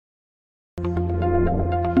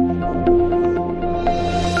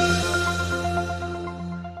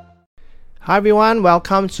Hi everyone,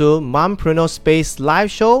 welcome to Mompreneur Space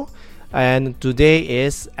live show, and today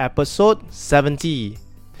is episode 70.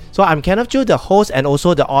 So I'm Kenneth Chu, the host and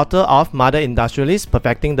also the author of Mother Industrialist,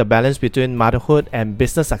 Perfecting the Balance Between Motherhood and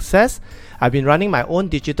Business Success. I've been running my own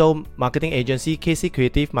digital marketing agency, KC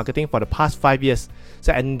Creative Marketing, for the past 5 years.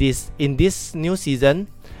 So in this new season,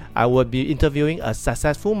 I will be interviewing a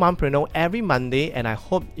successful mompreneur every Monday, and I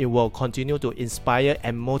hope it will continue to inspire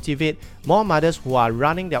and motivate more mothers who are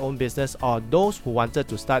running their own business or those who wanted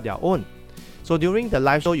to start their own. So during the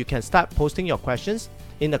live show, you can start posting your questions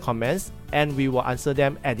in the comments and we will answer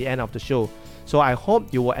them at the end of the show. So I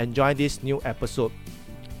hope you will enjoy this new episode.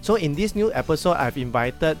 So in this new episode, I've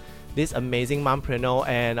invited this amazing mompreneur,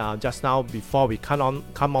 and just now before we come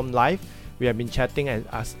on live, we have been chatting and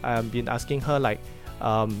I've been asking her like,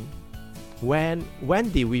 when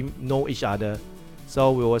did we know each other?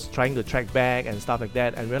 So we was trying to track back and stuff like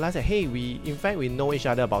that, and realized that hey, we know each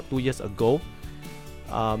other about 2 years ago,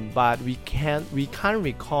 but we can't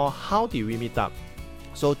recall how did we meet up.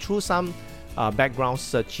 So through some background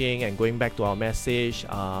searching and going back to our message,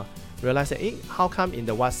 realized that hey, how come in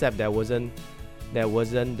the WhatsApp there wasn't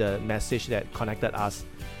the message that connected us.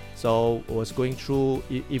 So I was going through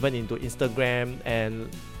even into Instagram, and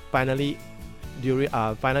finally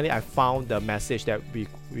I found the message that we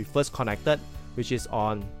first connected, which is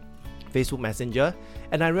on Facebook Messenger,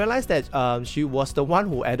 and I realized that she was the one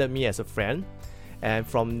who added me as a friend. And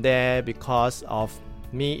from there, because of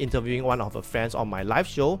me interviewing one of her friends on my live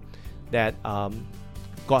show, that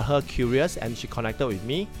got her curious and she connected with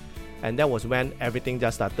me, and that was when everything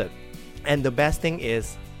just started. And the best thing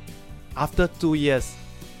is, after 2 years,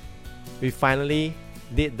 we finally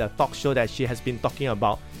did the talk show that she has been talking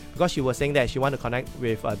about, because she was saying that she want to connect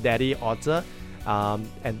with a daddy author,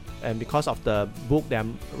 and because of the book that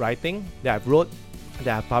I'm writing, that I've wrote,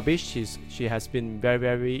 that I've published, she has been very,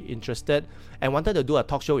 very interested and wanted to do a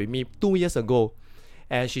talk show with me 2 years ago.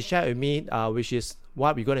 And she shared with me, which is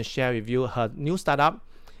what we're going to share with you, her new startup,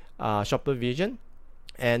 Shopper Vision.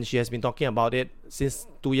 And she has been talking about it since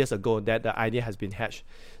 2 years ago that the idea has been hatched.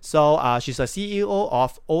 So she's a CEO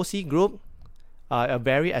of OC Group, a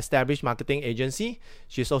very established marketing agency.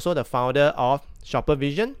 She's also the founder of Shopper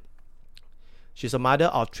Vision. She's a mother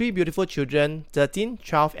of 3 beautiful children, 13,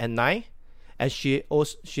 12, and 9. And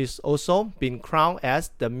she's also been crowned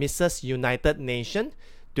as the Mrs. United Nation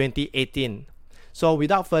 2018. So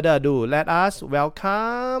without further ado, let us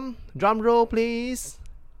welcome, drum roll please,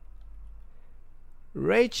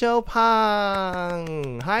 Rachel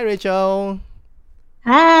Pang. Hi Rachel.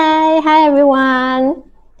 Hi everyone.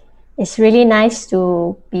 It's really nice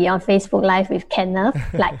to be on Facebook Live with Kenneth,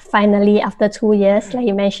 like finally after 2 years, like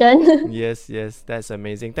you mentioned. Yes, that's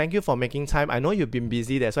amazing. Thank you for making time. I know you've been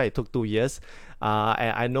busy, that's why it took 2 years.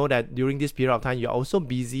 And I know that during this period of time, you're also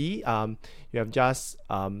busy. You have just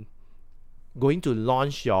going to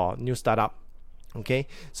launch your new startup. Okay,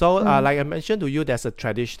 so like I mentioned to you, there's a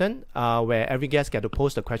tradition where every guest get to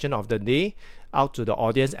post the question of the day out to the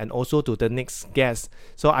audience and also to the next guest.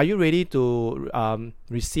 So are you ready to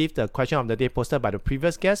receive the question of the day posted by the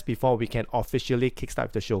previous guest before we can officially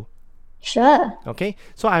kickstart the show? Sure. Okay,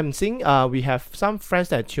 so I'm seeing we have some friends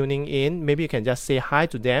that are tuning in. Maybe you can just say hi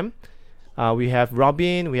to them. We have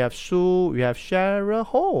Robin, we have Sue, we have Cheryl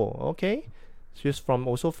Ho. Okay, she's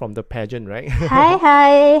also from the pageant, right?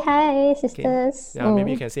 Hi, sisters. Okay. Yeah,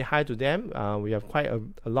 maybe you can say hi to them. We have quite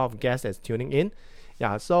a lot of guests that's tuning in.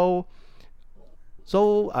 Yeah, so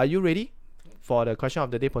are you ready for the question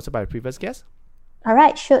of the day posted by the previous guest? All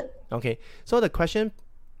right, shoot. Okay, so the question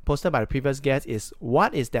posted by the previous guest is,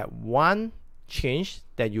 what is that one change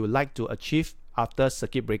that you would like to achieve after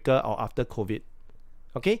circuit breaker or after COVID?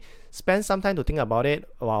 Okay, spend some time to think about it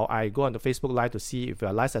while I go on the Facebook Live to see if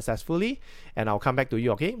you're live successfully, and I'll come back to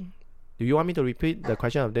you, okay? Do you want me to repeat the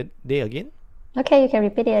question of the day again? Okay, you can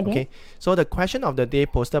repeat it again. Okay, so the question of the day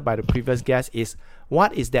posted by the previous guest is,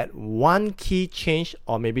 what is that one key change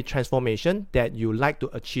or maybe transformation that you like to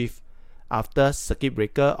achieve after circuit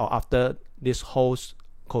breaker or after this whole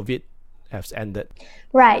COVID has ended?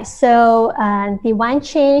 Right, so the one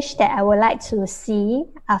change that I would like to see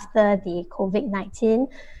after the COVID-19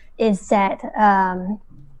 is that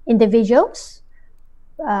individuals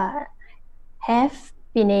have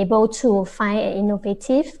been able to find an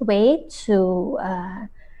innovative way to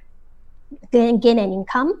gain an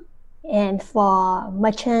income. And for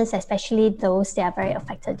merchants, especially those that are very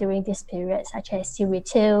affected during this period, such as the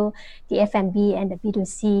retail, the F&B, and the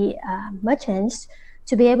B2C merchants,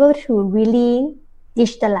 to be able to really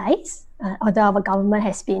digitalize, although our government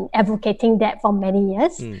has been advocating that for many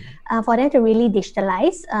years, for them to really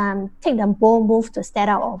digitalize, take the bold move to step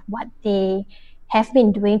out of what they have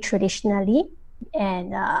been doing traditionally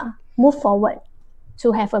and move forward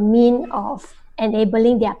to have a mean of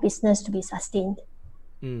enabling their business to be sustained.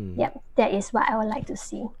 Yep, that is what I would like to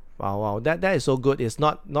see. Wow, that is so good. It's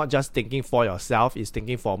not just thinking for yourself, it's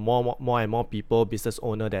thinking for more and more people, business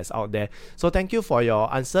owner that's out there. So thank you for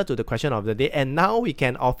your answer to the question of the day. And now we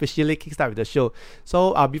can officially kickstart with the show.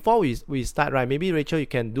 So before we start, right, maybe Rachel, you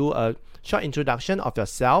can do a short introduction of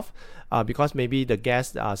yourself, because maybe the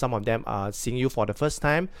guests, some of them are seeing you for the first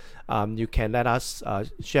time. You can let us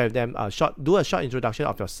share with them do a short introduction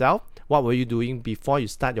of yourself. What were you doing before you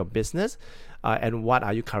start your business? And what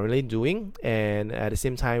are you currently doing, and at the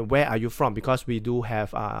same time, where are you from? Because we do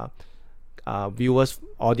have viewers,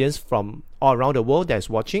 audience from all around the world that's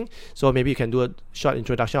watching. So maybe you can do a short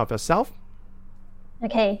introduction of yourself.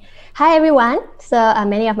 Okay. Hi, everyone. So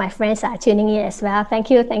many of my friends are tuning in as well.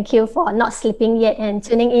 Thank you for not sleeping yet and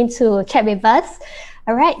tuning in to chat with us.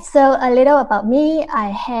 All right. So a little about me. I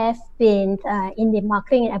have been in the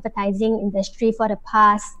marketing and advertising industry for the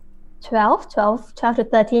past 12 to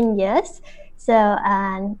 13 years. So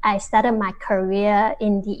I started my career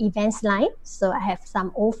in the events line. So I have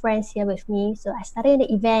some old friends here with me. So I started in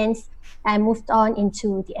the events. I moved on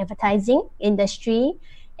into the advertising industry.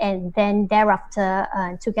 And then thereafter,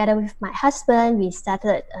 together with my husband, we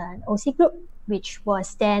started an OC Group, which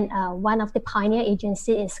was then one of the pioneer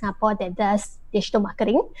agencies in Singapore that does digital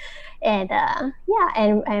marketing. And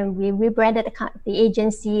and we rebranded the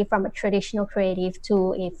agency from a traditional creative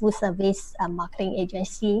to a full service marketing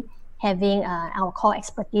agency, having our core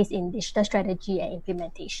expertise in digital strategy and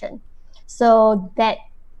implementation. So that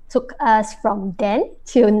took us from then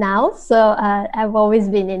till now. So I've always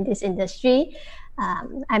been in this industry.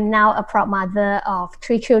 I'm now a proud mother of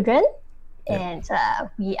 3 children. And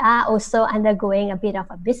we are also undergoing a bit of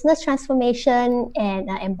a business transformation and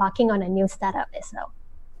embarking on a new startup as well.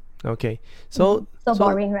 Okay, so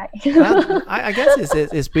boring, right? I guess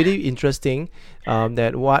it's pretty interesting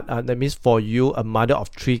that that means for you, a mother of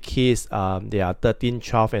 3 kids, they are 13,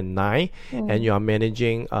 12, and 9, and you are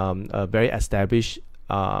managing a very established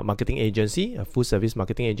marketing agency, a full service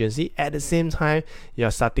marketing agency. At the same time, you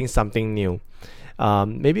are starting something new.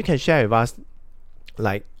 Maybe you can share with us,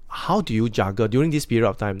 like, how do you juggle during this period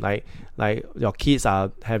of time? Like your kids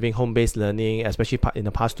are having home-based learning, especially in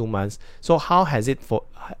the past 2 months. So how has it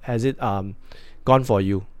gone for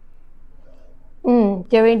you?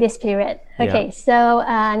 During this period. Okay, so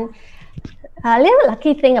a little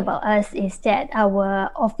lucky thing about us is that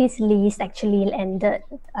our office lease actually ended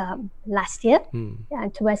last year,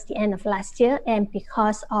 towards the end of last year. And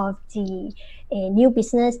because of the new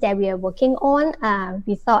business that we are working on,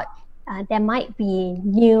 we thought there might be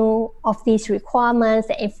new office requirements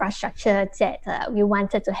and infrastructure that we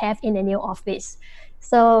wanted to have in the new office.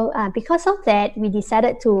 So because of that, we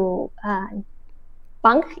decided to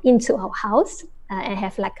bunk into our house and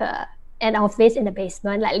have like an office in the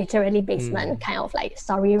basement, like literally basement, kind of like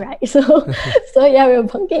story, right? So we were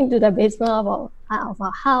bunking into the basement of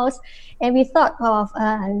our house, and we thought of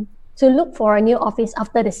to look for a new office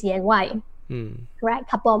after the CNY. Right,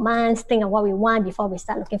 couple of months, think of what we want before we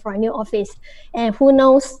start looking for a new office. And who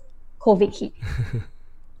knows, COVID hit.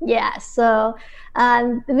 So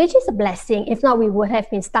which is a blessing. If not, we would have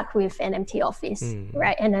been stuck with an empty office,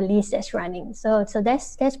 right, and a lease that's running. So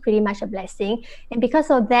that's pretty much a blessing. And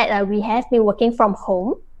because of that, we have been working from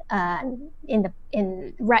home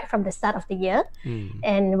right from the start of the year.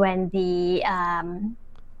 And when the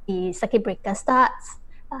circuit breaker starts,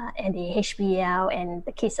 and the HBL and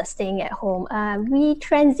the kids are staying at home, we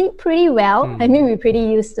transit pretty well. I mean, we're pretty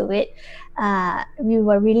used to it. We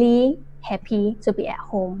were really happy to be at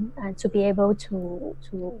home and to be able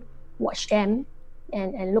to watch them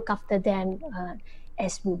and look after them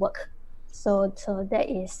as we work. So that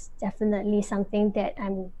is definitely something that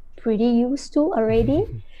I'm pretty used to already.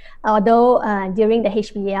 Although during the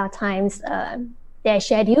HBL times, their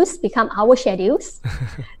schedules become our schedules.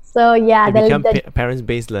 So it become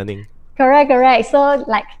parents-based learning. Correct. So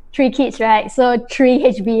like 3 kids, right? So 3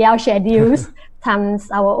 HBL schedules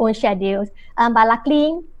times our own schedules. But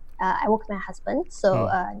luckily, I work with my husband, so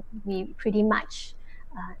we pretty much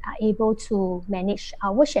are able to manage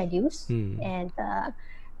our schedules, and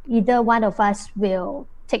either one of us will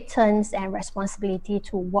take turns and responsibility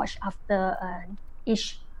to watch after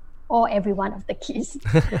each or every one of the kids.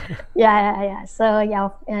 So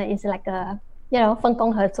it's like a 分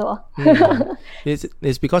工合作.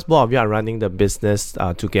 It's because both of you are running the business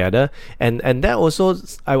together, and that also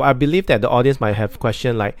I believe that the audience might have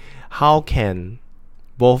question like, how can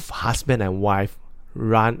both husband and wife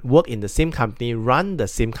work in the same company, run the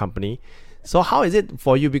same company? So how is it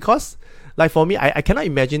for you? Because like for me, I cannot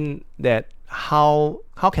imagine that how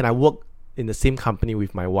can I work in the same company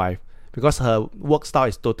with my wife, because her work style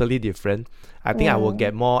is totally different. I think I will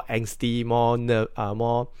get more angsty, more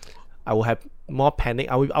I will have more panic.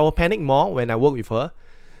 I will panic more when I work with her,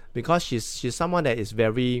 because she's someone that is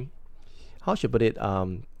very, how should I put it,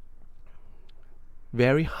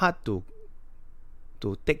 very hard to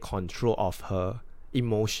take control of her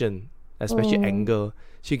emotion, especially anger.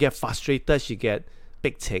 She get frustrated, she get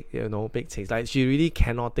big take, big takes. Like she really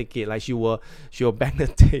cannot take it. Like she will bang the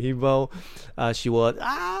table. She will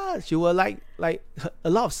like a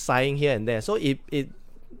lot of sighing here and there. So it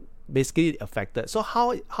basically affected. So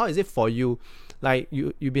how is it for you? Like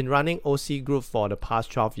you've been running OC Group for the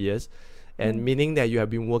past 12 years, and meaning that you have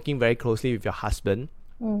been working very closely with your husband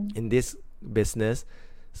in this business.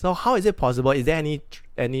 So how is it possible? Is there any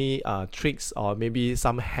tricks or maybe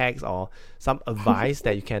some hacks or some advice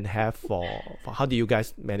that you can have for how do you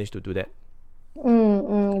guys manage to do that?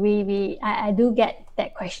 I do get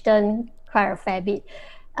that question quite a fair bit.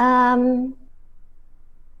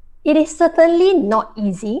 It is certainly not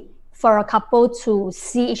easy for a couple to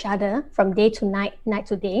see each other from day to night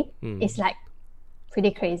to day. It's like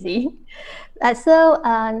pretty crazy. So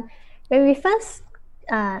when we first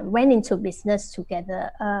went into business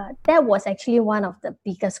together, that was actually one of the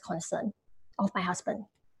biggest concern of my husband.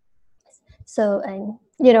 So, and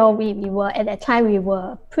we were at that time, we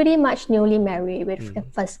were pretty much newly married with the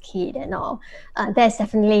first kid and all. That's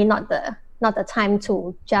definitely not the time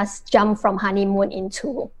to just jump from honeymoon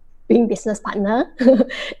into being business partner.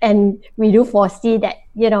 And we do foresee that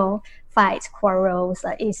fights, quarrels,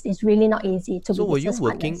 it's really not easy to. So be were you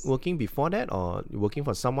working before that, or working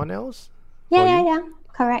for someone else? Yeah,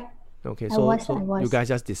 correct. Okay, I so was. you guys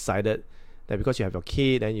just decided that because you have your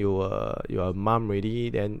kid and you're a mom already,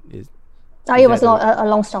 then it was a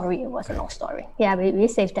long story. It was a long story. Yeah, we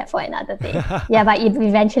saved that for another day. Yeah, but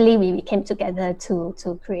eventually we came together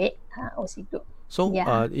to create OC Group. So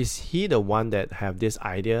is he the one that have this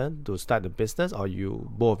idea to start the business, or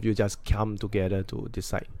both of you just come together to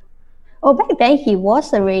decide? Oh, back then he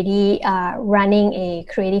was already running a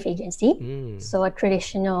creative agency, so a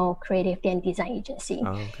traditional creative and design agency.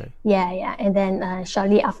 Oh, okay. Yeah, and then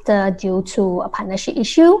shortly after, due to a partnership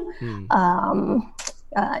issue,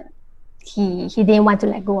 he didn't want to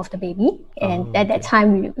let go of the baby, and at that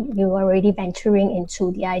time we were already venturing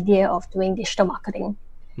into the idea of doing digital marketing.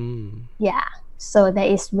 Yeah, so that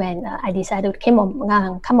is when I decided to come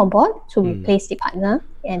on board to replace the partner,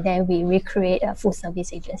 and then we recreate a full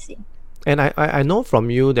service agency. And I know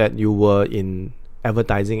from you that you were in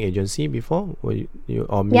advertising agency before,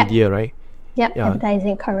 or media, right? Yep, yeah.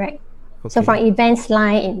 Advertising, correct. Okay. So from events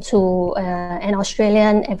line into an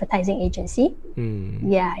Australian advertising agency.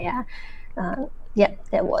 Yeah.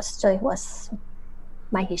 It was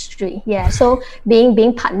my history. Yeah, so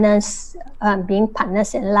being partners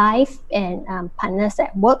in life and partners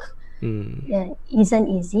at work isn't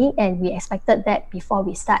easy, and we expected that before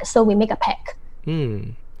we start. So we make a pact.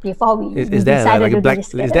 Before we is there like a black?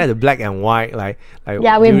 Is there the black and white like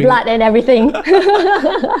yeah, with blood and everything?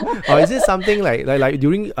 Or is it something like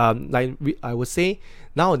during I would say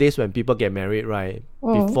nowadays when people get married, right,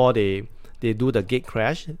 before they do the gate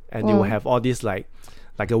crash, and they will have all this like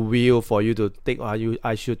a wheel for you to take.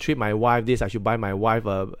 I should treat my wife this. I should buy my wife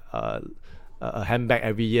a handbag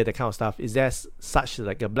every year. That kind of stuff. Is there such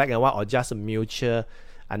like a black and white, or just a mutual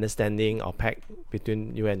understanding or pact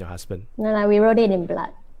between you and your husband? No, we wrote it in blood.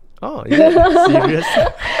 Oh, is that serious?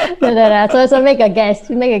 No. So make a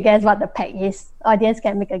guess. Make a guess what the pact is. Audience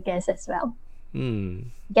can make a guess as well.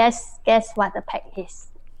 Guess what the pact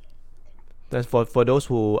is. That's for those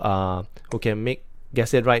who can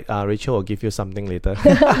guess it right. Rachel will give you something later.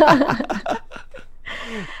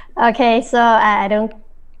 Okay, so I don't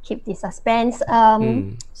keep the suspense.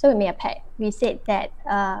 So we made a pact. We said that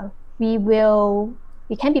we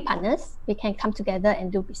can be partners. We can come together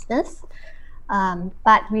and do business.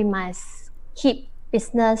 But we must keep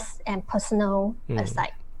business and personal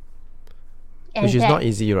aside. And which is not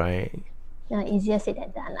easy, right? Easier said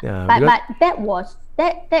than done. Yeah, but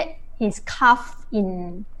that is carved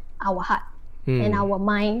in our heart and our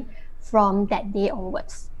mind from that day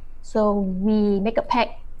onwards. So we make a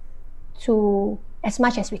pact to, as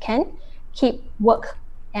much as we can, keep work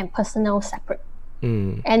and personal separate,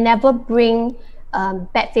 and never bring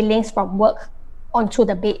bad feelings from work onto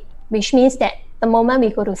the bed. Which means that the moment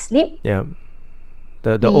we go to sleep, the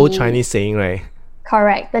old Chinese saying, right?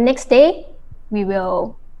 Correct. The next day, we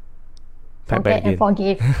will forget and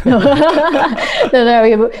forgive.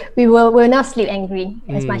 We'll not sleep angry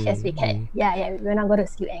as much as we can. Yeah, we're not going to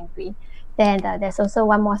sleep angry. Then there's also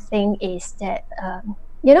one more thing is that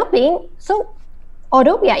being so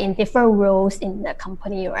although we are in different roles in the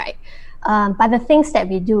company, right? But the things that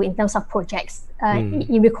we do in terms of projects,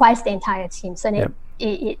 it requires the entire team. So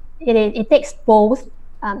it takes both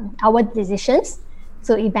our decisions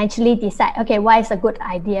to eventually decide, okay, what is a good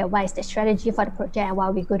idea, what is the strategy for the project, and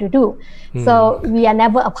what we're going to do. So we are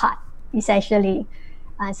never apart, essentially.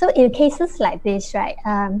 So in cases like this, right,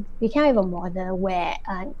 we can have a model where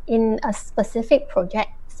in a specific project,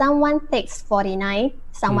 someone takes 49,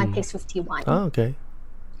 someone takes 51. Oh, okay.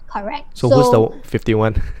 Correct. So who's the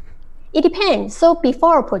 51? It depends. So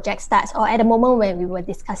before a project starts, or at the moment when we were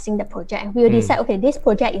discussing the project, we will decide, okay, this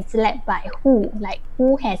project is led by who? Like,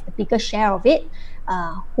 who has the biggest share of it?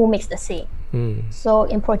 Who makes the say? So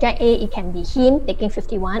in project A, it can be him taking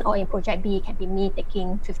 51, or in project B, it can be me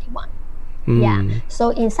taking 51. Yeah. So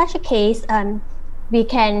in such a case, we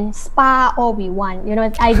can spar all we want. You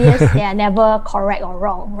know, ideas, they are never correct or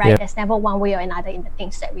wrong, right? There's never one way or another in the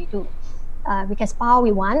things that we do. We can spar all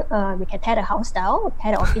we want. We can tear the house down,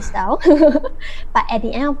 tear the office down. But at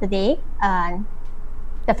the end of the day,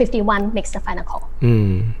 the 51 makes the final call.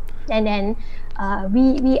 And then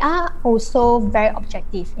we are also very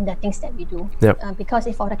objective in the things that we do. Because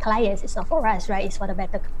if for the clients, it's not for us, right? It's for the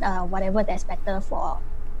better, whatever that's better for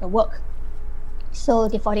the work. So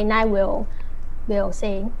the 49 will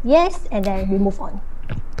say yes, and then we move on.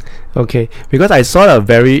 Okay, because I saw a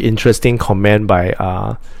very interesting comment by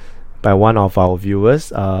one of our viewers.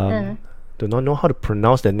 Do not know how to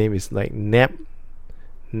pronounce the name. Is like Nap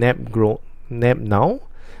now.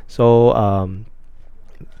 So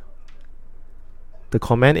the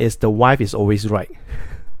comment is, the wife is always right.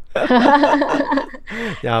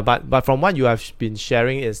 Yeah, but from what you have been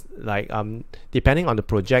sharing is like depending on the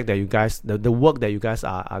project that you guys, the work that you guys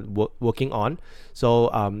are working on. So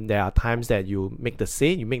there are times that you make the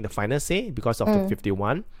final say because of the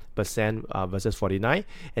 51% versus 49,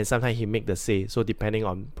 and sometimes he make the say. So depending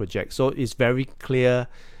on project, so it's very clear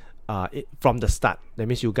from the start. That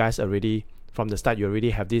means you guys already from the start, you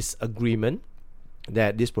already have this agreement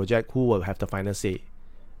that this project, who will have the final say.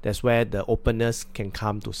 That's where the openness can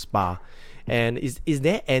come to spar. And is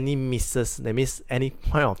there any misses? That means any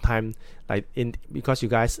point of time, like because you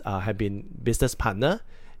guys have been business partner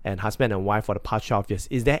and husband and wife for the past 12 years,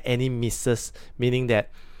 is there any misses? Meaning that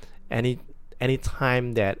any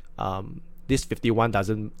time that this 51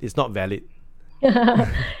 is not valid, and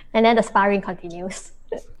then the sparring continues.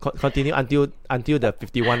 Continue until the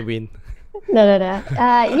 51 win. No.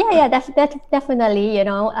 That's definitely. You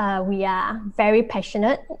know, we are very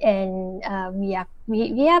passionate, and we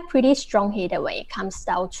are pretty strong-headed when it comes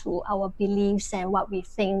down to our beliefs and what we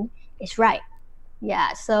think is right.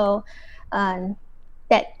 Yeah, so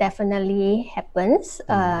that definitely happens.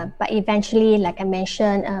 But eventually, like I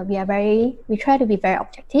mentioned, we try to be very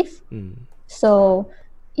objective. So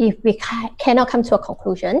if we cannot come to a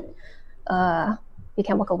conclusion, we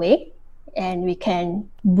can walk away, and we can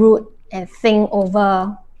brood and think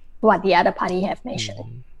over what the other party have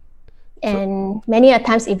mentioned. And many a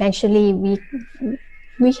times, eventually,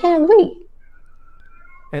 we can agree.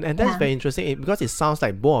 And that's very interesting because it sounds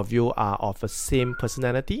like both of you are of the same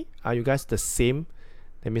personality. Are you guys the same?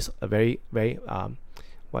 That means a very, very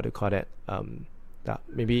what do you call that? That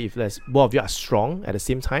maybe if both of you are strong at the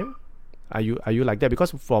same time. Are you like that?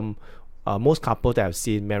 Because from most couples that I've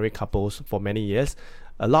seen, married couples for many years,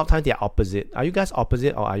 a lot of times they are opposite. Are you guys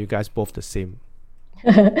opposite, or are you guys both the same?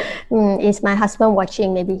 Is my husband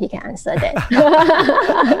watching? Maybe he can answer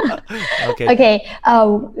that. Okay.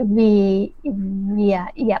 We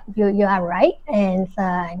are. Yeah, you are right, and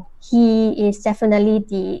he is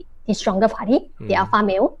definitely the stronger party, the alpha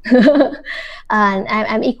male, and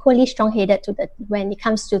I'm equally strong-headed when it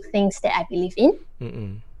comes to things that I believe in.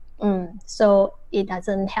 So it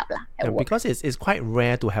doesn't help because it's quite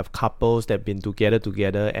rare to have couples that have been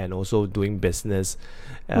together and also doing business,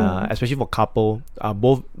 especially for couple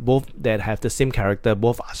both that have the same character,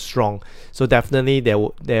 both are strong. So definitely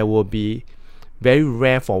there will be very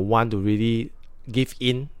rare for one to really give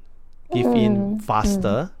in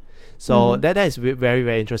faster. So that is very,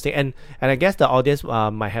 very interesting, and I guess the audience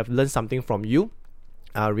might have learned something from you.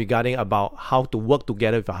 Regarding about how to work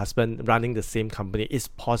together with your husband running the same company. Is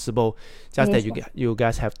possible, just that you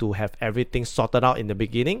guys have to have everything sorted out in the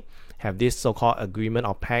beginning, have this so-called agreement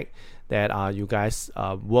or pact that you guys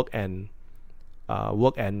work and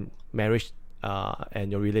marriage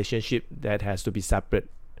and your relationship that has to be separate,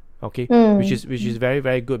 okay? Which is very,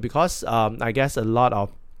 very good, because I guess a lot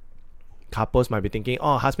of couples might be thinking,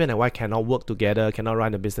 oh, husband and wife cannot work together, cannot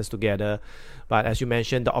run the business together. But as you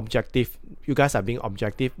mentioned, the objective, you guys are being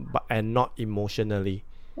objective and not emotionally.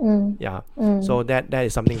 So that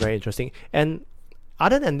is something very interesting. And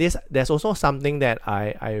other than this, there's also something that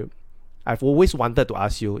I've always wanted to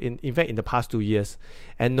ask you. In fact, in the past 2 years,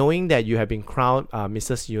 and knowing that you have been crowned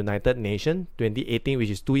Mrs. United Nation 2018, which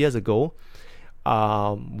is 2 years ago,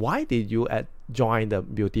 why did you join the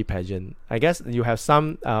beauty pageant? I guess you have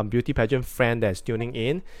some beauty pageant friend that's tuning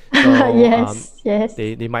in. So, yes.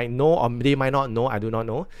 They might know or they might not know. I do not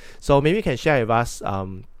know. So maybe you can share with us,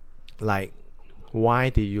 like, why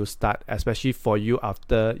did you start, especially for you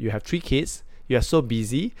after you have 3 kids, you are so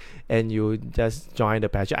busy and you just join the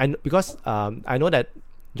pageant. Because I know that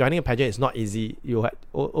joining a pageant is not easy. You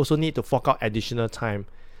also need to fork out additional time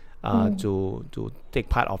to take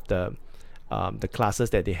part of the classes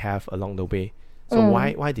that they have along the way. So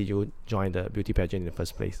why did you join the beauty pageant in the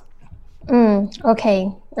first place?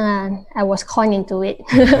 Okay, I was coined into it.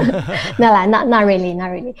 No, not really.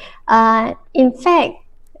 In fact,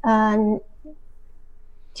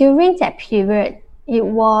 during that period, it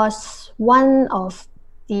was one of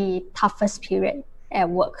the toughest period at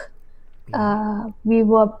work. I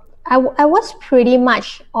was pretty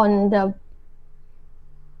much on the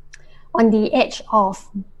edge of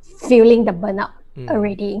feeling the burnout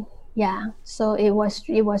already. Yeah, so it was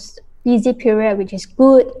busy period, which is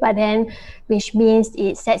good, but then which means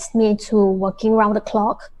it sets me to working round the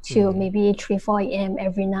clock till maybe 3-4 a.m.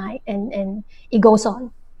 every night, and it goes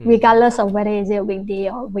on regardless of whether it's a weekday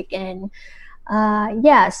or weekend.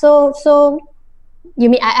 So you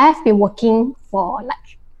mean I have been working for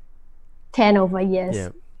like 10 over years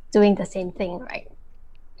doing the same thing, right?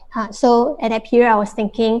 So at that period I was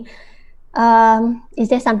thinking, is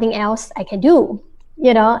there something else I can do?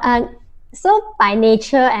 And so by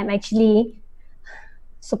nature I'm actually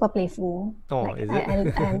super playful.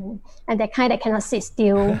 And that kind that cannot sit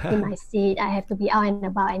still in my seat. I have to be out and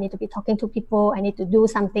about. I need to be talking to people. I need to do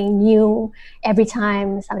something new every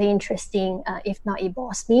time, something interesting. If not, it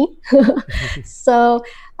bores me. So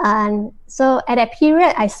at that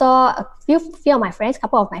period, I saw a few of my friends,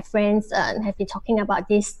 couple of my friends have been talking about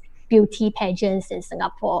this beauty pageants in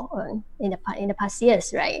Singapore in the past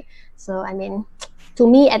years, right? So I mean, to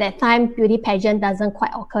me at that time, beauty pageant doesn't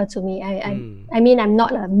quite occur to me. I mean, I'm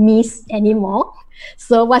not a miss anymore.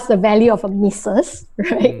 So what's the value of a missus,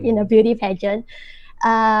 right, in a beauty pageant?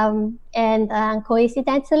 And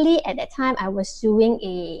coincidentally, at that time, I was doing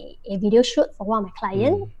a video shoot for one of my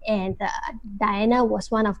clients, and Diana was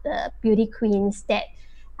one of the beauty queens that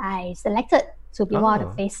I selected to be one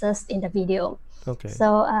of the faces in the video. Okay.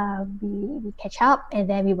 So we catch up, and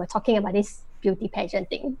then we were talking about this beauty pageant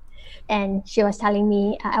thing. And she was telling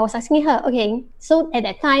me, I was asking her, okay, so at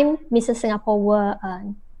that time, Mrs. Singapore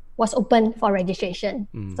was open for registration.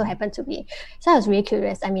 So happened to be. So I was really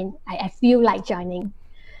curious. I mean, I feel like joining.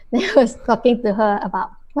 Then I was talking to her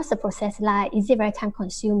about what's the process like? Is it very time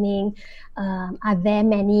consuming? Are there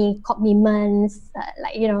many commitments,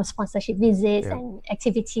 like, sponsorship visits and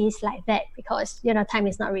activities like that? Because, time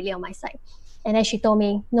is not really on my side. And then she told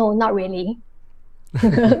me, no, not really.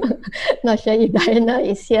 Not sure if Diana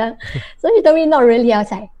is here. So she told me not really. I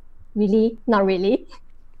was like, really? Not really?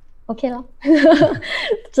 Okay lor.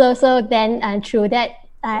 So then through that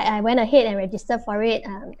I went ahead and registered for it,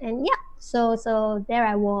 and so there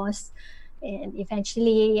I was, and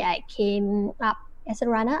eventually I came up as a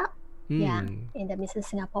runner-up in the Mrs.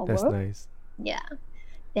 Singapore That's World. nice. Yeah.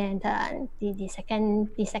 Then the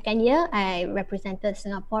second year, I represented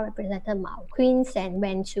Singapore, represented Mao Queens, and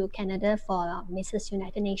went to Canada for Mrs.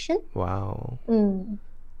 United Nation. Wow.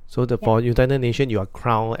 So for United Nation, you are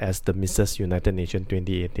crowned as the Mrs. United Nation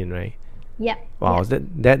 2018, right? Yeah. Wow.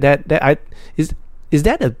 Yeah. Is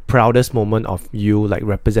that the proudest moment of you, like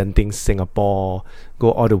representing Singapore,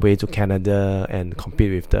 go all the way to Canada and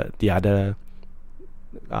compete with the other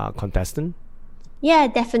contestant? Yeah,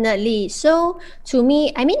 definitely. So to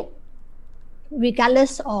me, I mean,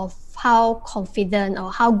 regardless of how confident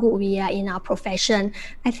or how good we are in our profession,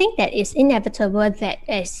 I think that it's inevitable that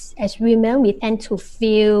as women, we tend to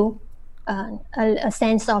feel a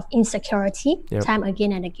sense of insecurity time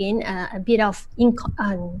again and again, a bit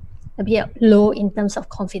low in terms of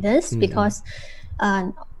confidence because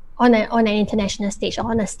on an international stage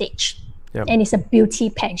or on a stage, and it's a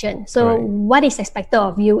beauty pageant. So what is expected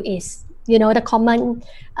of you is, the common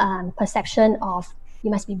perception of you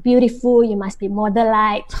must be beautiful, you must be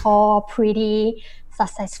model-like, tall, pretty,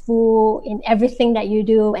 successful in everything that you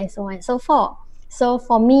do, and so on and so forth. So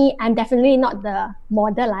for me, I'm definitely not the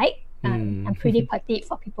model-like. I'm pretty petite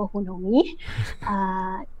for people who know me.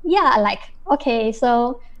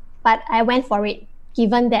 But I went for it,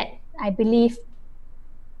 given that I believe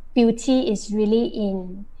beauty is really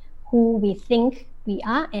in who we think we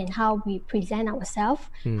are and how we present ourselves,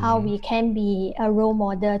 how we can be a role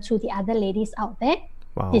model to the other ladies out there.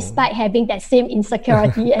 Wow. despite having that same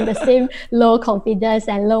insecurity and the same low confidence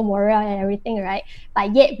and low morale and everything, right?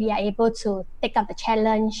 But yet we are able to take up the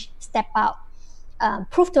challenge, step out,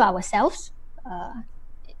 prove to ourselves,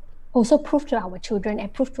 also prove to our children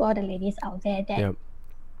and prove to all the ladies out there that Yep.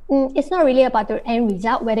 It's not really about the end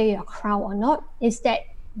result, whether you're crowned or not. It's that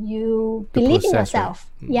you believe in process, right?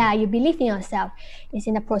 yourself. Yeah, you believe in yourself. It's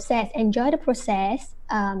in the process. Enjoy the process.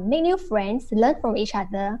 Make new friends. Learn from each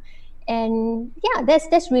other. And yeah,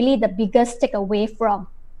 that's really the biggest takeaway from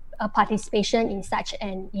a participation in such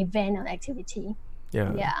an event or activity.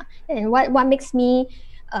 Yeah. And what makes me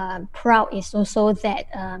proud is also that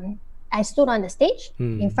I stood on the stage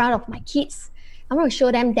in front of my kids. I want to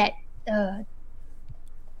show them that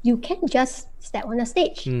you can just step on the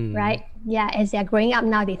stage, right? Yeah, as they're growing up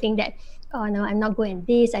now, they think that, oh no, I'm not good in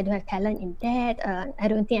this, I don't have talent in that, I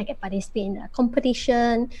don't think I can participate in a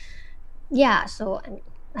competition. Yeah, so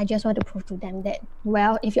I just want to prove to them that,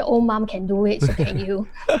 well, if your own mom can do it, so can you.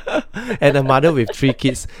 And a mother with 3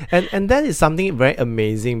 kids. And that is something very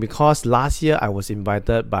amazing, because last year I was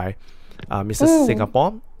invited by Mrs.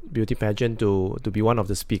 Singapore Beauty Pageant to be one of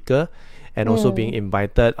the speaker, and also being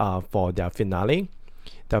invited for their finale,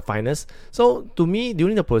 the finals. So to me,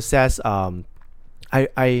 during the process,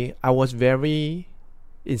 I was very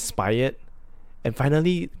inspired, and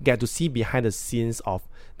finally get to see behind the scenes of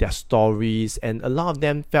their stories. And a lot of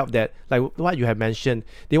them felt that, like what you have mentioned,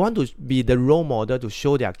 they want to be the role model to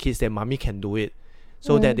show their kids that mommy can do it,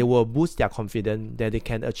 so that they will boost their confidence that they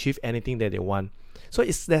can achieve anything that they want. So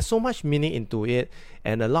there's so much meaning into it.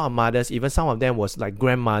 And a lot of mothers, even some of them was like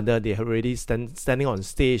grandmother, they already standing on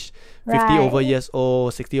stage, 50 over years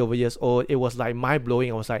old, 60 over years old. It was like mind-blowing.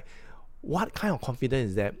 I was like, what kind of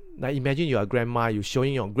confidence is that? Like, imagine you're a grandma, you're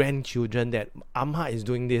showing your grandchildren that Amma is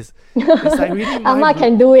doing this. It's like really Amma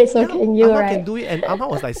can do it, so can you, Amma right? can do it. And Amma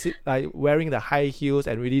was like wearing the high heels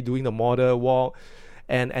and really doing the model walk,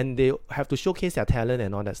 and they have to showcase their talent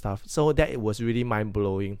and all that stuff. So that it was really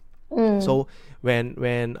mind-blowing. So when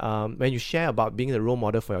you share about being the role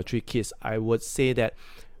model for your 3 kids, I would say that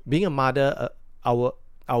being a mother, our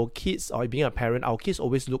kids, or being a parent, our kids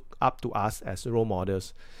always look up to us as role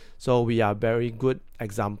models. So we are very good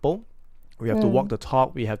example. We have to walk the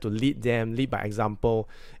talk. We have to lead by example.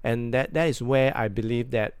 And that is where I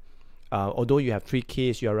believe that although you have 3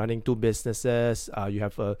 kids, you are running 2 businesses, you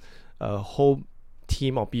have a whole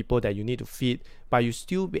team of people that you need to feed, but you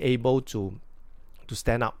still be able to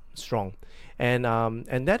stand up strong. And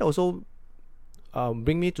that also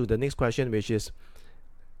bring me to the next question, which is,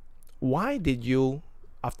 why did you,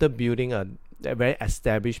 after building a very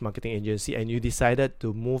established marketing agency, and you decided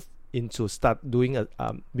to move into building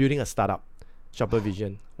a startup, Shopper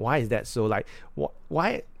Vision? Why is that so? Like,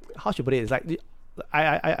 why? How should I put it? It's like,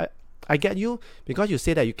 I get you, because you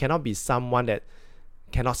say that you cannot be someone that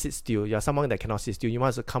cannot sit still. You're someone that cannot sit still. You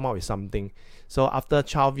must come out with something. So after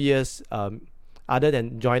 12 years, other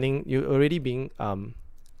than joining, you already being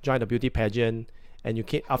joined the beauty pageant, and you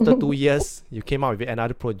came after 2 years, you came out with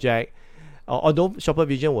another project. Although Shopper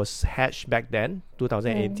Vision was hatched back then,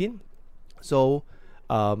 2018. So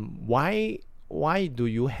why do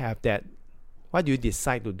you have that? Why do you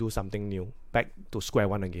decide to do something new, back to square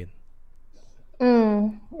one again?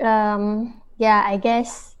 Yeah, I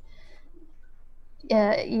guess.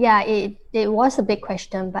 It was a big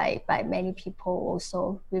question by many people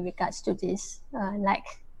also with regards to this. Like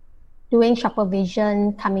doing Shopper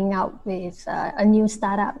Vision, coming out with a new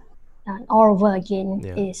startup all over again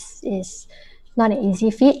is not an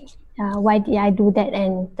easy feat. Why did I do that?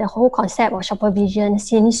 And the whole concept of Shopper Vision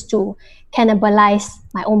seems to cannibalize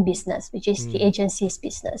my own business, which is the agency's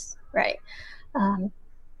business, right?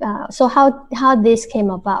 So how this came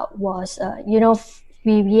about was,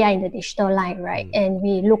 we are in the digital line, right? And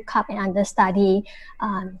we look up and understudy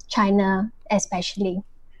China especially.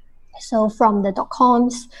 So from the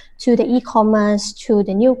 .coms to the e-commerce to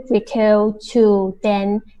the new retail to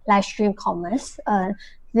then live stream commerce,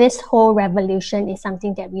 this whole revolution is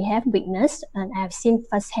something that we have witnessed and I have seen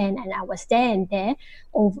firsthand, and I was there in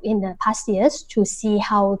the past years to see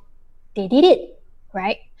how they did it,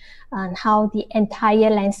 right? And how the entire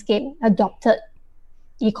landscape adopted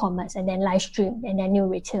e-commerce and then live stream and then new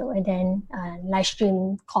retail and then live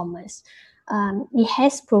stream commerce. It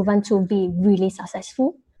has proven to be really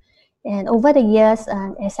successful. And over the years,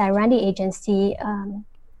 as I ran the agency,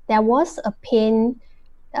 there was a pain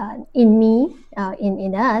in me,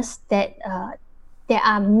 in us, that there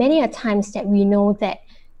are many a times that we know that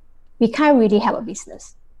we can't really have a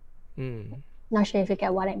business. Not sure if you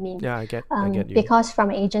get what I mean. Yeah, I get you. Because from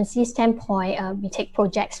an agency standpoint, we take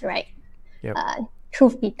projects, right? Yep.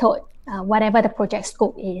 truth be told, whatever the project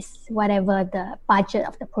scope is, whatever the budget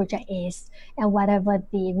of the project is, and whatever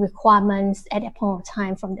the requirements at that point of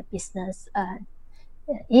time from the business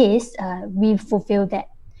is, we fulfill that.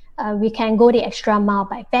 We can go the extra mile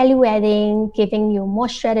by value adding, giving you more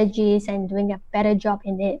strategies and doing a better job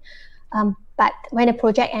in it. But when the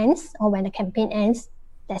project ends or when the campaign ends,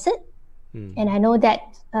 that's it. And I know that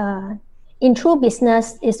in true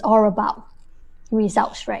business, it's all about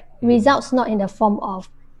results, right? Results not in the form of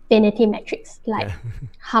vanity metrics, like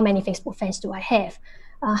how many Facebook fans do I have?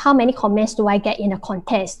 How many comments do I get in a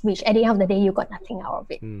contest, which at the end of the day, you got nothing out of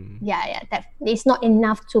it. That it's not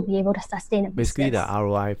enough to be able to sustain a business. Basically, the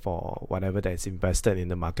ROI for whatever that's invested in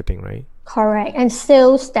the marketing, right? Correct. And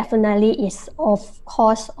sales definitely is, of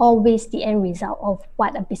course, always the end result of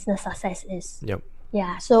what a business success is. Yep.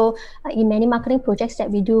 Yeah. So in many marketing projects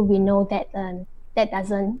that we do, we know that that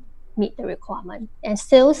doesn't meet the requirement. And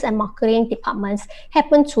sales and marketing departments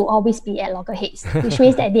happen to always be at loggerheads, which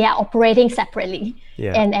means that they are operating separately.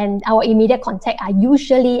 Yeah. And our immediate contact are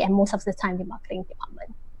usually and most of the time the marketing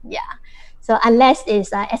department. Yeah. So unless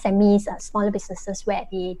it's SMEs, smaller businesses where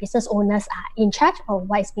the business owners are in charge of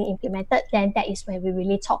what is being implemented, then that is where we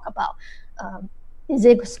really talk about is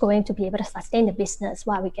it going to be able to sustain the business?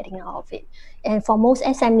 What are we getting out of it? And for most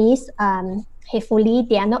SMEs, hopefully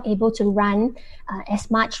they are not able to run as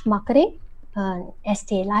much marketing as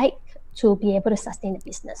they like to be able to sustain the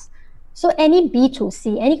business. So any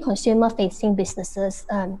B2C, any consumer-facing businesses,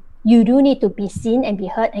 you do need to be seen and be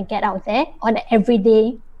heard and get out there on an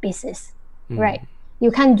everyday basis, right?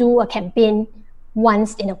 You can't do a campaign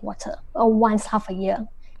once in a quarter or once half a year.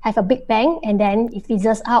 Have a big bang and then it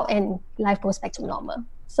fizzles out and life goes back to normal.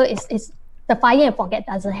 So it's the fire and forget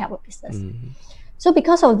doesn't help a business. So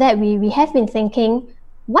because of that, we have been thinking,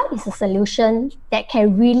 what is a solution that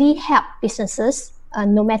can really help businesses,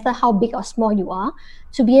 no matter how big or small you are,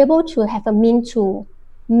 to be able to have a means to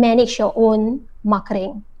manage your own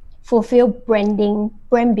marketing, fulfill branding,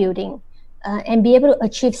 brand building, and be able to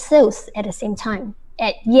achieve sales at the same time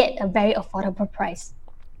at yet a very affordable price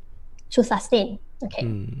to sustain. Okay.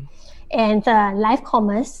 And live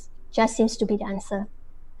commerce just seems to be the answer,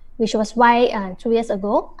 which was why 2 years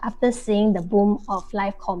ago, after seeing the boom of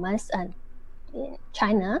live commerce in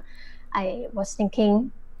China, I was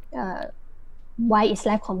thinking, why is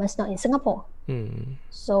live commerce not in Singapore?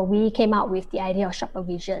 So we came out with the idea of Shopper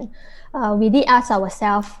Vision. We did ask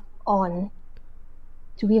ourselves on,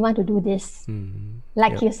 do we want to do this?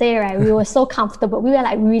 Like you say, right? We were so comfortable. We were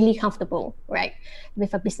like really comfortable, right?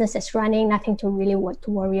 With a business that's running, nothing to really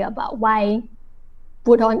worry about. Why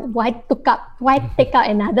take out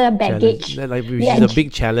another baggage? Like, which is a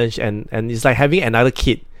big challenge, and it's like having another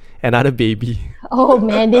kid, another baby. Oh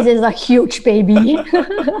man, this is a huge baby.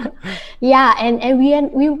 Yeah, and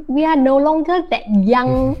we are no longer that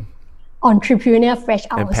young entrepreneur fresh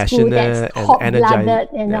out of school that's hot-blooded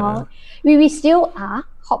and all. We still are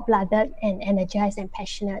hot-blooded and energized and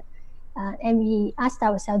passionate. And we asked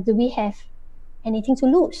ourselves, do we have anything to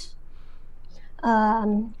lose?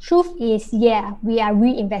 Truth is, we are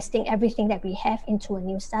reinvesting everything that we have into a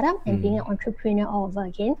new startup and being an entrepreneur all over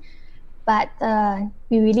again. But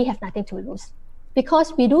we really have nothing to lose,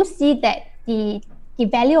 because we do see that the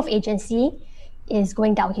value of agency is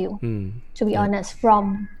going downhill, to be honest,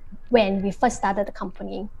 from when we first started the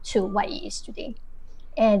company to what it is today.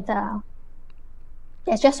 And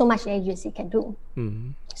there's just so much the agency can do.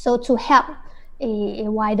 So to help a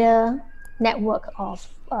wider network of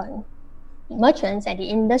merchants and the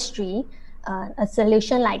industry, a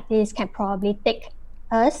solution like this can probably take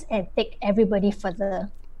us and take everybody further.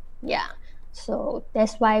 Yeah. So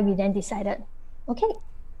that's why we then decided, okay,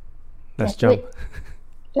 let's jump.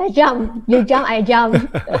 Let's jump. You jump, I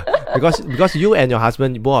jump. because you and your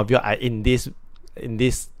husband, both of you are in this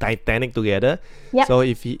Titanic together. Yep. So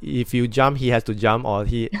if you jump, he has to jump, or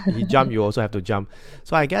he jump, you also have to jump.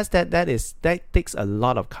 So I guess that takes a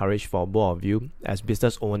lot of courage for both of you as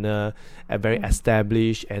business owner, very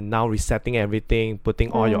established, and now resetting everything,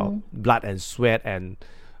 putting all your blood and sweat and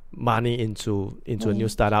money into a new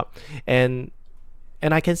startup. And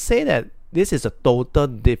I can say that this is a total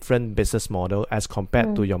different business model as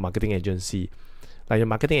compared to your marketing agency. Like your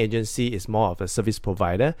marketing agency is more of a service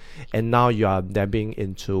provider, and now you are dabbling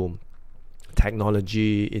into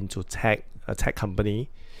technology, into a tech company.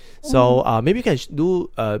 So maybe you can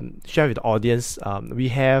share with the audience. We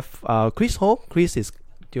have Chris Ho. Chris is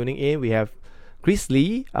tuning in. We have Chris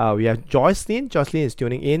Lee. We have Jocelyn. Jocelyn is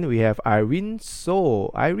tuning in. We have Irene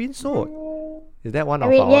So. Is that one of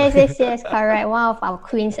our? Yes, correct. One of our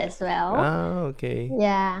queens as well. Okay.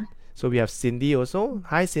 Yeah. So we have Cindy also.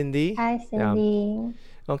 Hi, Cindy. Hi, Cindy.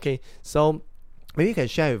 Okay, so maybe you can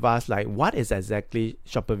share with us like what is exactly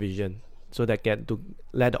Shopper Vision, so that get to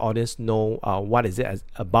let the audience know what is it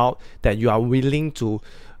about that you are willing to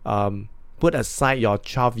put aside your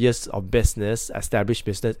 12 years of business, established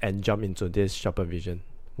business, and jump into this Shopper Vision.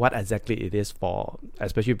 What exactly it is for,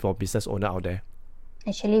 especially for business owner out there.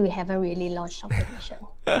 Actually, we haven't really launched Shopper Vision.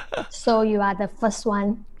 So you are the first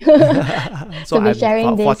one So to be I'm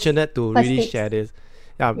sharing this. fortunate to really tips. share this.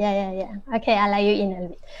 Yeah. Okay, I'll let you in a little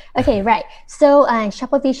bit. Okay, right. So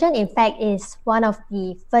Shopper Vision, in fact, is one of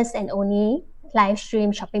the first and only live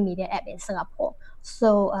stream shopping media app in Singapore.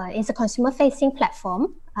 So it's a consumer-facing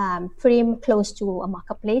platform, pretty close to a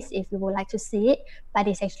marketplace if you would like to see it, but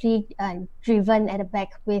it's actually driven at the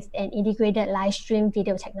back with an integrated live stream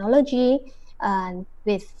video technology,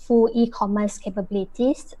 with full e-commerce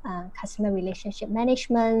capabilities, customer relationship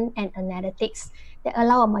management, and analytics that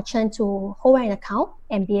allow a merchant to hold an account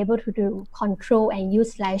and be able to do control and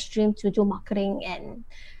use live stream to do marketing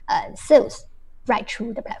and sales right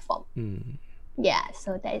through the platform. Yeah,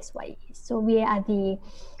 so that is what it is. So we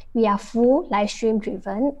are full live stream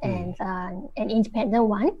driven and an independent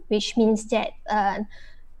one, which means that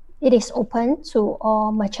it is open to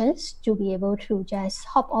all merchants to be able to just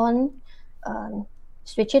hop on,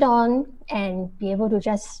 switch it on, and be able to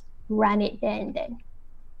just run it there and then.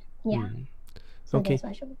 Yeah. So okay.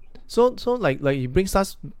 that's what So like it brings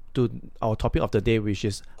us to our topic of the day, which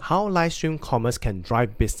is how live stream commerce can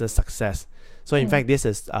drive business success. So in fact, this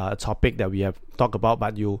is a topic that we have talked about,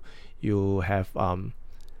 but you have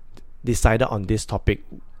decided on this topic.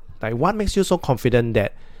 Like, what makes you so confident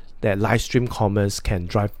that live stream commerce can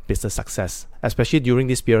drive business success, especially during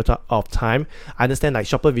this period of time? I understand like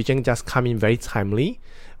Shopper Vision just come in very timely,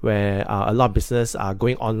 where a lot of business are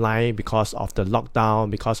going online because of the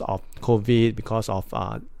lockdown, because of COVID, because of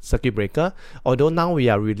circuit breaker. Although now we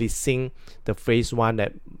are releasing the phase one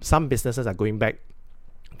that some businesses are going back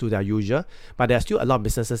to their usual, but there are still a lot of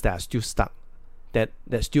businesses that are still stuck, that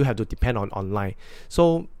still have to depend on online.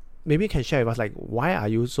 So maybe you can share with us like why are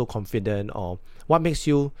you so confident, or what makes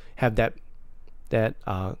you have that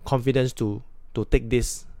confidence to take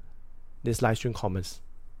this live stream commerce?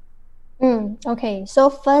 Okay, so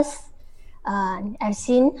first, I've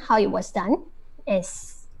seen how it was done,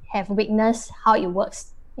 have witnessed how it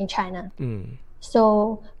works in China.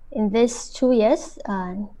 So in these 2 years,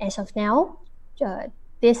 as of now,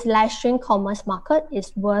 this live stream commerce market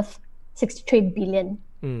is worth 63 billion.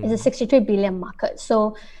 It's a 63 billion market.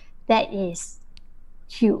 So that is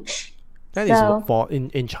huge. That is for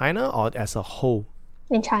in China or as a whole?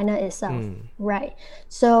 In China itself, right.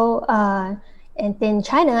 So and in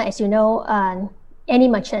China, as you know, any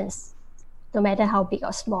merchants, no matter how big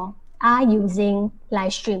or small, are using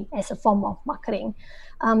live stream as a form of marketing.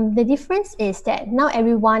 The difference is that now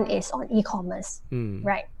everyone is on e-commerce,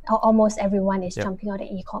 right? Almost everyone is jumping on the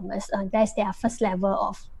e-commerce. That's their first level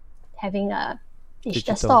of having a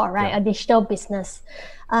digital store, right? A digital business.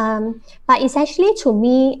 But it's actually, to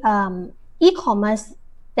me, e-commerce,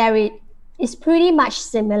 is pretty much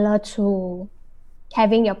similar to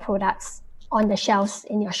having your products on the shelves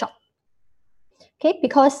in your shop. Okay,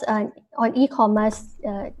 because on e-commerce,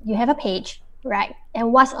 you have a page, right?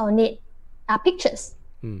 And what's on it are pictures.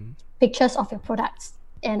 Pictures of your products,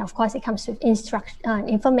 and of course it comes with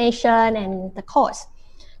information and the cost.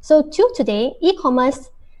 So till today,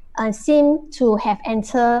 e-commerce seem to have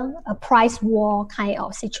entered a price war kind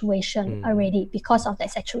of situation already because of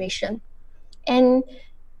that saturation. And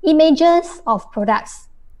images of products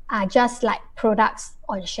are just like products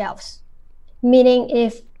on shelves, meaning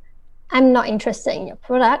if I'm not interested in your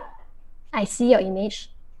product, I see your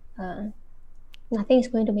image, nothing is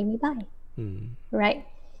going to make me buy, right?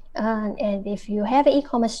 And if you have an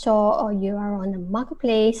e-commerce store or you are on a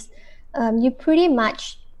marketplace, you pretty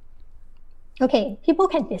much, okay, people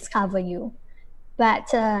can discover you,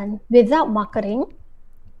 but without marketing,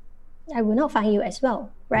 I will not find you as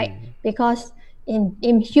well, right? Because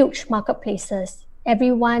in huge marketplaces,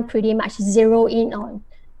 everyone pretty much zero in on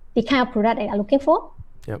the kind of product they are looking for,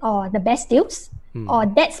 or the best deals, or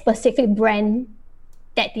that specific brand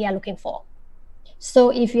that they are looking for. So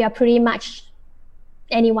if you are pretty much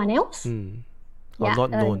anyone else, or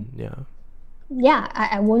not known,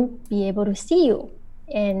 I won't be able to see you.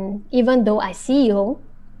 And even though I see you,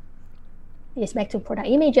 it's back to product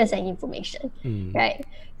images and information, right?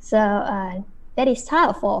 So that is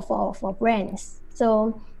tough for brands.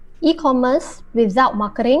 So e-commerce without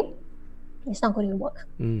marketing, it's not going to work.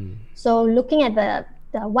 So looking at the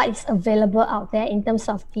what is available out there in terms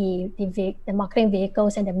of the marketing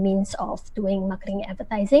vehicles and the means of doing marketing and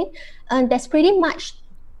advertising, and there's pretty much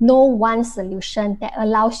no one solution that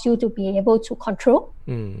allows you to be able to control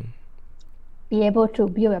be able to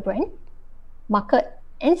build a brand, market,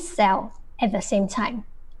 and sell at the same time.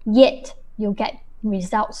 Yet you get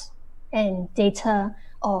results and data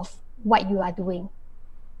of what you are doing.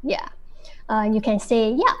 Yeah. You can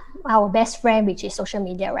say, our best friend, which is social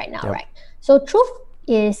media right now, right? So truth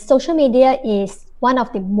is social media is one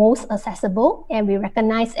of the most accessible, and we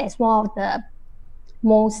recognize as one of the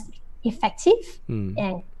most effective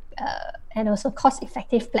and also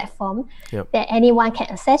cost-effective platform that anyone can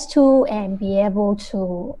access to and be able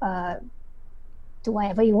to do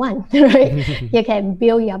whatever you want, right? You can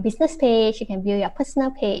build your business page, you can build your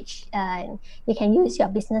personal page, and you can use your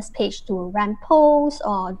business page to run posts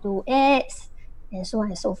or do ads, and so on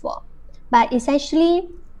and so forth. But essentially,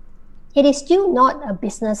 it is still not a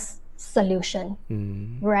business solution,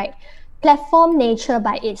 right? Platform nature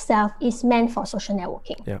by itself is meant for social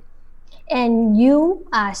networking. And you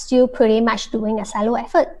are still pretty much doing a silo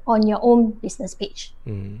effort on your own business page.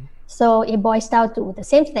 So it boils down to the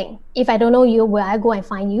same thing. If I don't know you, where I go and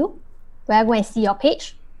find you? Where I go and see your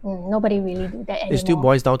page? Nobody really do that anymore. It still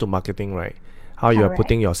boils down to marketing, right? How you are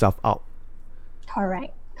putting yourself out.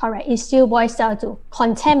 Correct. It still boils down to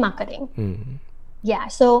content marketing. Yeah,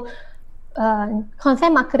 so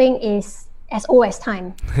content marketing is as old as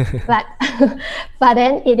time, but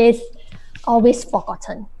then it is always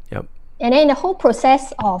forgotten. And then in the whole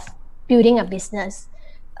process of building a business,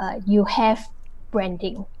 you have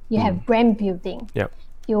branding, you have brand building,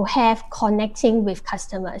 you have connecting with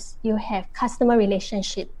customers, you have customer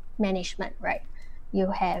relationship management, right?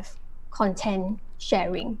 You have content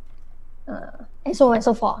sharing, and so on and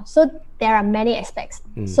so forth. So there are many aspects.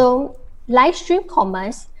 So live stream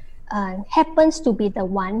commerce happens to be the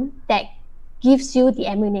one that gives you the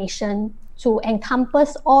ammunition to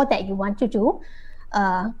encompass all that you want to do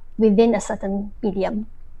within a certain medium.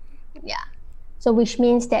 So which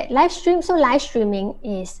means that live streaming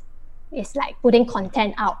is like putting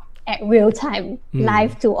content out at real time,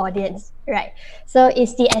 live to audience, right? So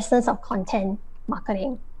it's the essence of content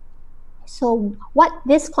marketing. So what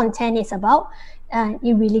this content is about,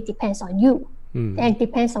 it really depends on you. And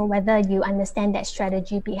depends on whether you understand that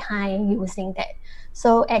strategy behind using that.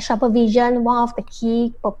 So at Shopper Vision, one of the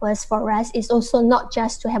key purpose for us is also not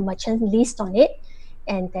just to have merchant list on it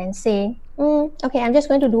and then say, okay, I'm just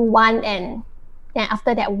going to do one, and then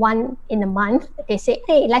after that one in a month, they say,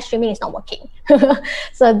 hey, live streaming is not working.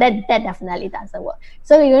 So that definitely doesn't work.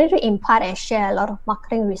 So we're going to impart and share a lot of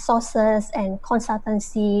marketing resources and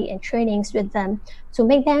consultancy and trainings with them to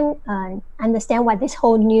make them understand what this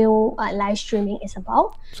whole new live streaming is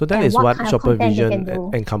about. So that is what Shopper Vision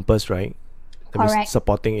encompasses, right? Correct.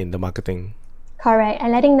 Supporting in the marketing. Correct.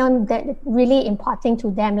 And letting them that really important to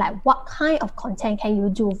them, like what kind of content can you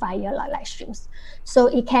do via live streams. So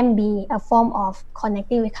it can be a form of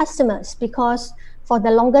connecting with customers, because for the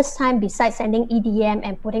longest time, besides sending EDM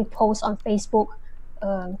and putting posts on Facebook,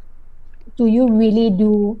 do you really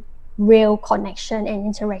do real connection and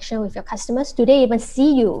interaction with your customers? Do they even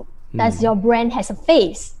see you? Does your brand has a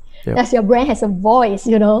face? Does your brand has a voice?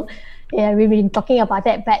 You know, we've been talking about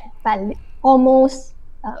that, but almost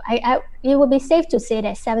it would be safe to say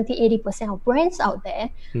that 70-80% of brands out there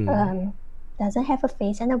doesn't have a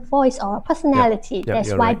face and a voice or a personality.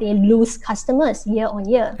 That's why they lose customers year on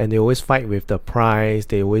year. And they always fight with the price.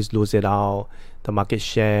 They always lose it out, the market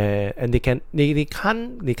share, and they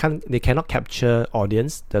cannot capture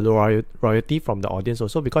audience, the royalty from the audience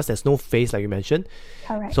also, because there's no face, like you mentioned.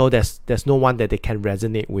 Correct. So there's no one that they can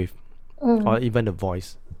resonate with, or even the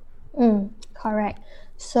voice. Correct.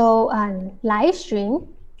 So live stream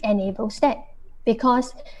enables that,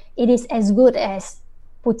 because it is as good as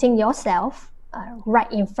putting yourself right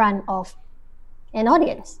in front of an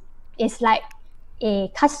audience. It's like a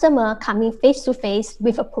customer coming face to face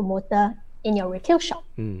with a promoter in your retail shop,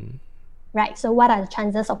 right? So what are the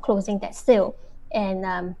chances of closing that sale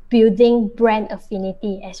and building brand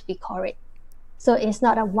affinity, as we call it? So it's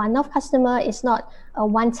not a one-off customer. It's not a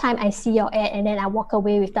one-time I see your ad and then I walk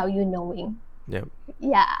away without you knowing.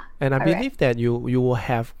 Yeah. And I believe that you will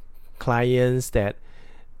have clients that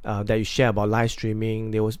you share about live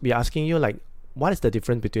streaming. They will be asking you, like, what is the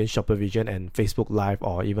difference between Shopper Vision and Facebook Live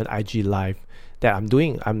or even IG Live that I'm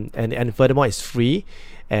doing? And furthermore, it's free,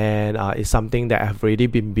 and it's something that I've already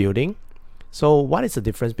been building. So what is the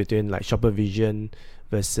difference between like Shopper Vision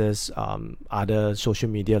versus other social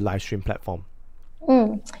media live stream platform?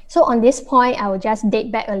 So on this point, I will just date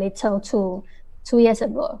back a little to 2 years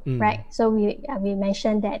ago, right? So we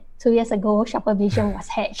mentioned that 2 years ago, Shopper Vision was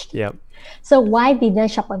hatched. So why didn't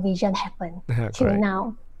Shopper Vision happen till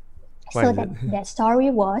now? So that story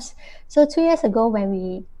was, so 2 years ago when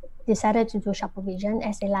we decided to do ShopperVision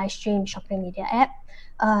as a live stream shopping media app.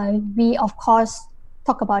 We of course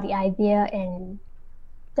talk about the idea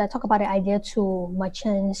to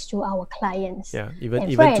merchants, to our clients,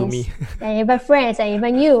 even friends, to me, and even friends, and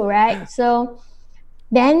even you, right? So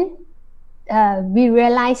then we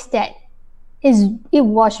realized that it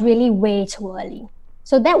was really way too early.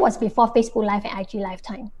 So that was before Facebook Live and IG Live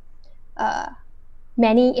time.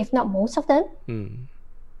 Many, if not most of them,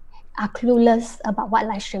 are clueless about what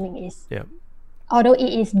live streaming is. Yeah. Although it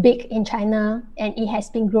is big in China and it has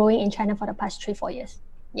been growing in China for the past 3-4 years.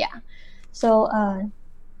 Yeah. So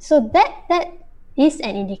that is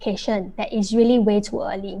an indication that it's really way too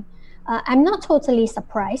early. I'm not totally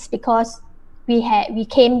surprised because we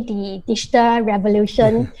came the digital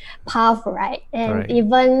revolution path, right? And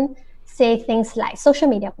even say things like social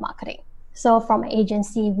media marketing. So from an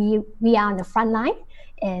agency, we are on the front line,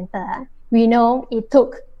 and we know it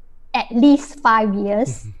took at least 5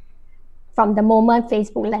 years from the moment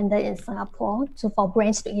Facebook landed in Singapore for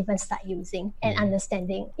brands to even start using and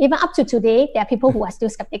understanding. Even up to today, there are people who are still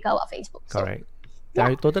skeptical of Facebook. Correct. So,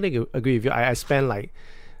 I totally agree with you. I spent like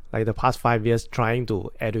the past 5 years trying to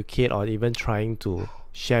educate or even trying to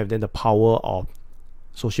share with them the power of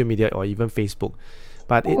social media or even Facebook.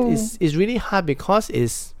 But it's really hard because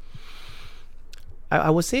I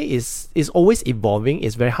would say it's always evolving.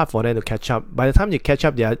 It's very hard for them to catch up. By the time they catch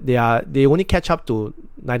up, they only catch up to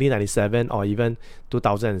 1997 or even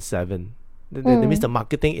 2007. That means the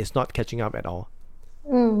marketing is not catching up at all.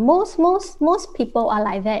 Most people are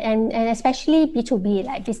like that, and especially B2B,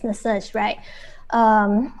 like businesses, right?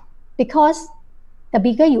 Because the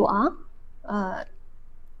bigger you are,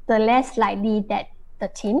 the less likely that the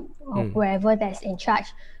team or whoever that's in charge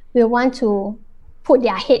will want to put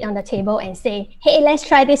their head on the table and say, hey, let's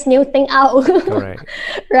try this new thing out. Correct.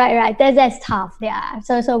 Right. That's tough. Yeah.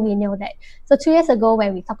 So we know that. So 2 years ago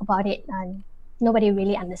when we talk about it, nobody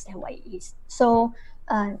really understand what it is. So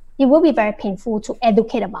it will be very painful to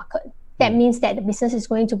educate the market. That means that the business is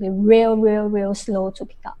going to be real slow to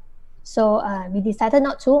pick up. So we decided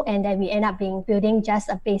not to, and then we end up building just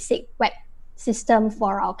a basic web system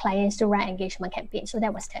for our clients to run engagement campaigns. So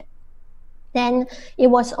that was that. Then it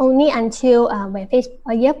was only until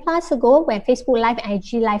a year plus ago when Facebook Live and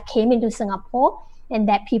IG Live came into Singapore, and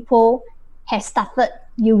that people have started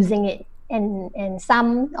using it. And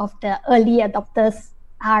some of the early adopters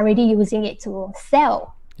are already using it to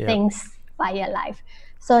sell things via live.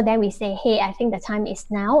 So then we say, hey, I think the time is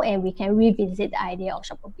now, and we can revisit the idea of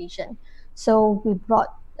ShopperVision. So we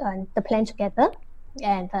brought the plan together,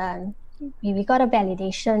 and we got a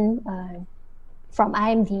validation from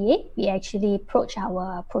IMDA. We actually approached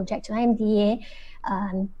our project to IMDA.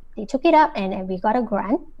 They took it up, and we got a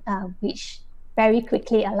grant, which very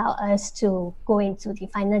quickly allowed us to go into the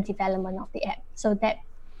final development of the app. So that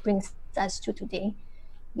brings us to today.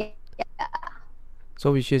 Yeah.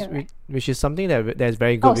 So which is something that's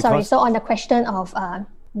very good. So on the question of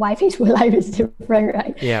why Facebook Live is different,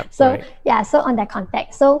 right? Yeah. So so on that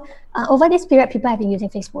context, so over this period, people have been using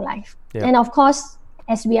Facebook Live, and of course,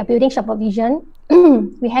 as we are building ShopperVision,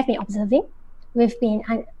 we have been observing. We've been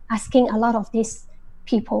asking a lot of these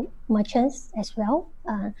people, merchants as well,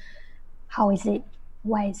 how is it?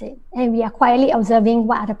 Why is it? And we are quietly observing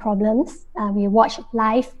what are the problems. We watch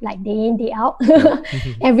live like day in, day out,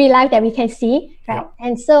 every live that we can see, right? Yeah.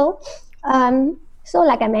 And so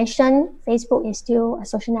like I mentioned, Facebook is still a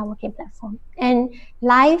social networking platform, and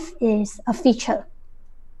live is a feature,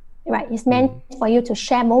 right? It's meant for you to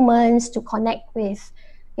share moments, to connect with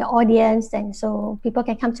your audience, and so people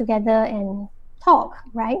can come together and talk,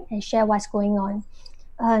 right? And share what's going on.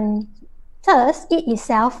 Thus, it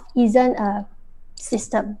itself isn't a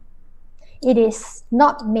system. It is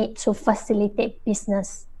not made to facilitate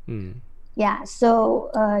business. Yeah, so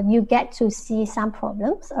you get to see some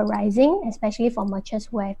problems arising, especially for merchants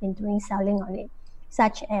who have been doing selling on it,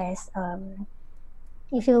 such as how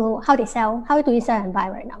do you sell and buy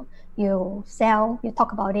right now? You sell, you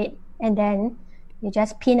talk about it, and then you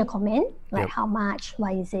just pin a comment like how much,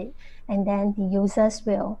 why is it, and then the users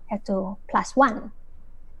will have to +1,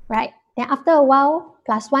 right? Then after a while,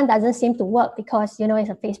 +1 doesn't seem to work because it's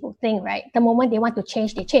a Facebook thing, right? The moment they want to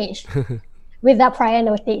change, they change without prior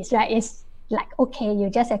notice, right? It's like, okay, you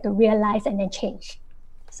just have to realize and then change.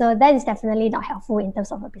 So that is definitely not helpful in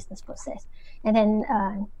terms of a business process. And then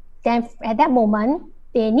at that moment,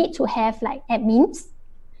 they need to have like admins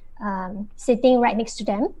sitting right next to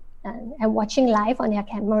them and watching live on their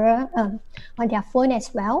camera, on their phone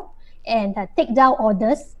as well, and take down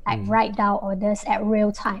orders, like write down orders at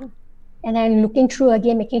real time. And then looking through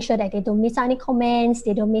again, making sure that they don't miss out any comments,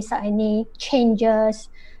 they don't miss out any changes.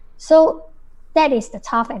 So that is the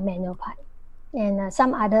tough and manual part. And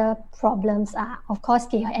some other problems are, of course,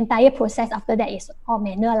 the entire process after that is all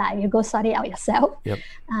manual. You go sort it out yourself. Yep.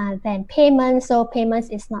 Then payments, so payments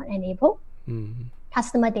is not enabled. Mm.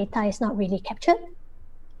 Customer data is not really captured.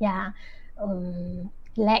 Yeah.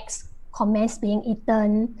 Lags, comments being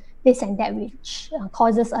eaten, this and that, which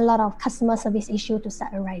causes a lot of customer service issue to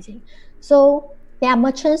start arising. So there are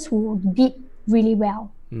merchants who did really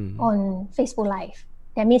well on Facebook Live.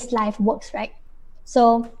 That means live works, right?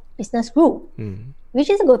 So business grew, which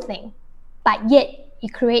is a good thing. But yet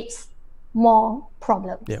it creates more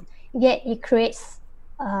problems. Yep. Yet it creates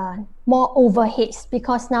more overheads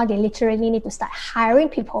because now they literally need to start hiring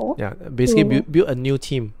people. Yeah, basically build a new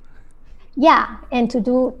team. Yeah, and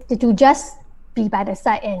to just be by the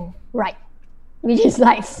side and write, which is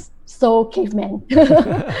like so caveman,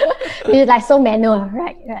 which is like so manual,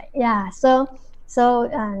 right? Yeah. So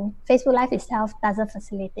Facebook Live itself doesn't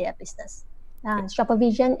facilitate a business.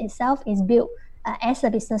 ShopperVision itself is built as a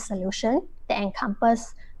business solution that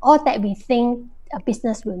encompasses all that we think a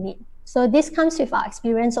business will need. So this comes with our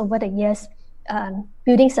experience over the years,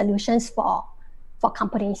 building solutions for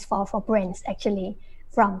companies, for brands actually,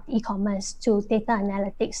 from e-commerce to data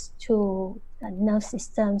analytics to nerve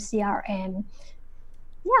system, CRM.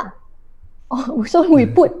 Yeah. So we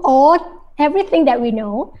put everything that we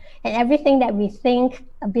know and everything that we think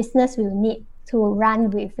a business will need to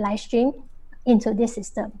run with Livestream into this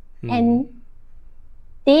system. And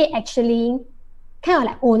they actually kind of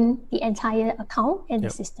like own the entire account and the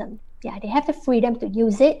system. Yeah, they have the freedom to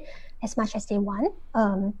use it as much as they want.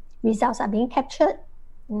 Results are being captured.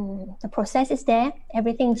 The process is there.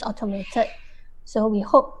 Everything is automated. So we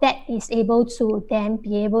hope that is able to then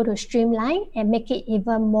be able to streamline and make it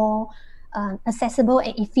even more accessible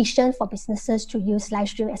and efficient for businesses to use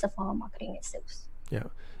Livestream as a form of marketing and sales. Yeah,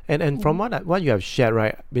 and from what you have shared,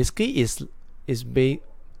 right, basically is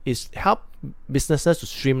help businesses to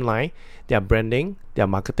streamline their branding, their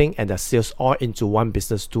marketing, and their sales all into one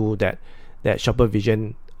business tool that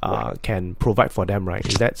ShopperVision can provide for them, right?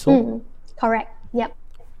 Is that so? Correct. Yep.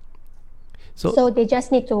 So they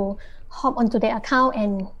just need to hop onto their account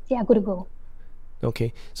and they are good to go.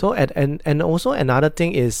 Okay. So and also another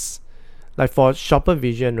thing is, like for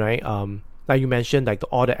ShopperVision, right? Like you mentioned, like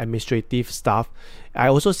all the administrative stuff. I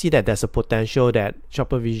also see that there's a potential that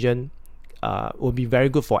ShopperVision will be very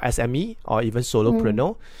good for SME or even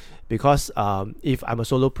solopreneur, because if I'm a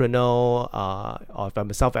solopreneur or if I'm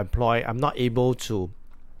a self-employed, I'm not able to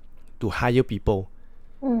hire people.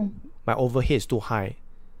 My overhead is too high.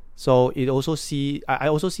 So I also see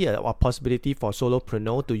a possibility for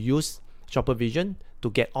solopreneur to use ShopperVision to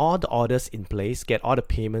get all the orders in place, get all the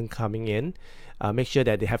payment coming in, make sure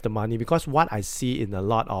that they have the money. Because what I see in a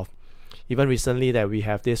lot of, even recently, that we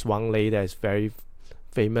have this Wang Lei that is very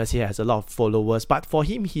famous. He has a lot of followers, but for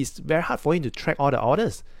him, it's very hard for him to track all the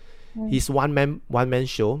orders. He's one man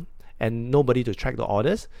show and nobody to track the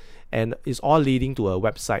orders, and it's all leading to a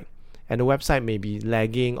website. And the website may be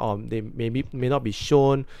lagging, or they may not be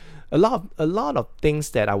shown. A lot of things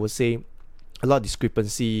that I would say, a lot of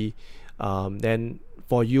discrepancy. Then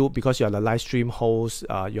for you, because you're the live stream host,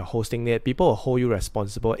 you're hosting it, people will hold you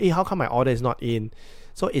responsible. Hey, how come my order is not in?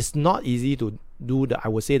 So it's not easy to do I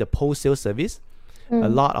would say, the post-sale service. A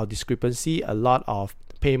lot of discrepancy, a lot of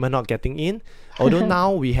payment not getting in. Although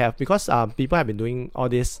now we have, because people have been doing all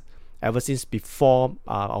this ever since before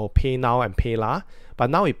our PayNow and PayLah. But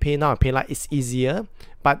now with PayNow and PayLah, it's easier.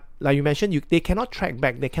 But like you mentioned, they cannot track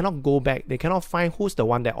back. They cannot go back. They cannot find who's the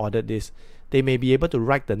one that ordered this. They may be able to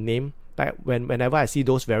write the name. Like whenever I see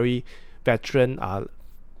those very veteran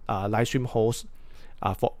live stream hosts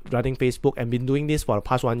for running Facebook and been doing this for the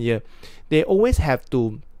past 1 year, they always have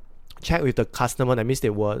to check with the customer. That means they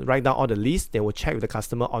will write down all the lists. They will check with the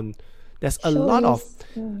customer on. There's a lot of,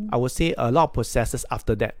 I would say, a lot of processes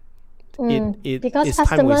after that. Because it's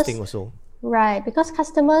time wasting also. Right, because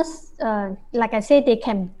customers, like I said, they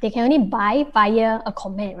can only buy via a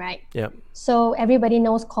comment, right? Yeah. So everybody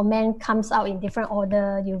knows comment comes out in different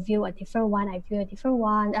order. You view a different one, I view a different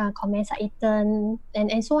one. Comments are eaten,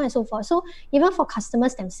 and so on and so forth. So even for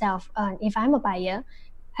customers themselves, if I'm a buyer,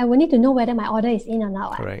 I will need to know whether my order is in or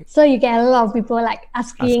not. Correct. So you get a lot of people like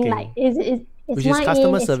asking. Like, is which is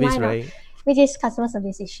customer in, service, right? Which is customer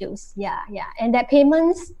service issues. Yeah. And that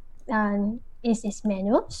payments is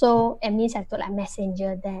manual, so admins have to like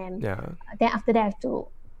messenger them. Yeah. Then after that, I have to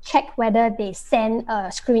check whether they send a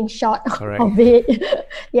screenshot Correct. of it.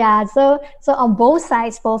 Yeah. So on both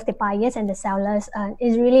sides, both the buyers and the sellers,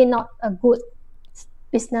 is really not a good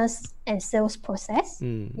business and sales process.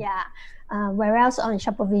 Yeah. Whereas on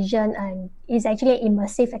ShopperVision, it's actually an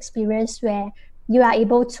immersive experience where you are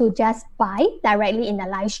able to just buy directly in the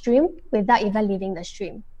live stream without even leaving the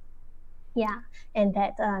stream. Yeah, and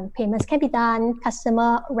that payments can be done.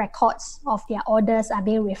 Customer records of their orders are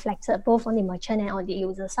being reflected both on the merchant and on the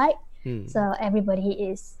user side. So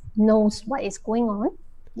everybody knows what is going on.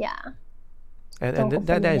 Yeah. And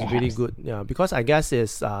that is really good. Yeah, because I guess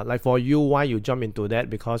it's like for you, why you jump into that,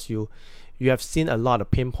 because you have seen a lot of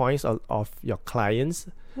pain points of your clients,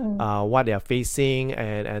 what they are facing,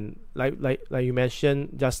 and like you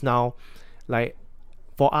mentioned just now, like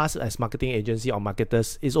for us as marketing agency or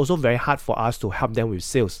marketers, it's also very hard for us to help them with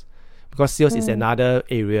sales, because sales is another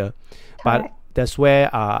area. Correct. But that's where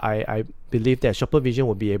I believe that Shopper Vision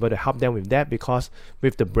will be able to help them with that, because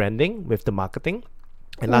with the branding, with the marketing,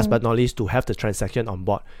 and last but not least, to have the transaction on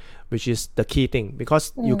board, which is the key thing,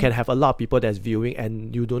 because you can have a lot of people that's viewing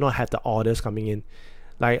and you do not have the orders coming in.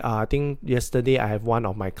 Like I think yesterday I have one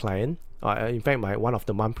of my client, in fact one of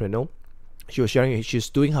the mompreneur, she was sharing she's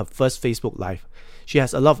doing her first Facebook Live. She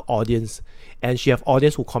has a lot of audience, and she have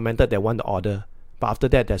audience who commented they want the order, but after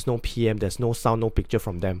that there's no PM, there's no sound, no picture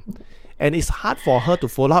from them, and it's hard for her to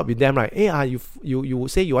follow up with them, right? Hey, you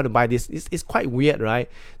say you want to buy this. It's quite weird, right?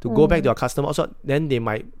 To go back to your customer. Also, then they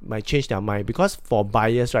might change their mind, because for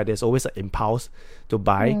buyers, right, there's always an impulse to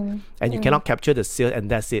buy, and you cannot capture the sale,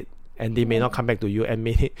 and that's it. And they may not come back to you, and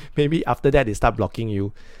maybe after that they start blocking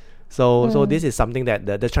you. So this is something that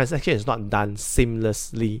the transaction is not done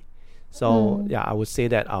seamlessly. So yeah, I would say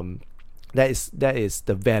that that is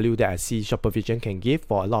the value that I see Shopper Vision can give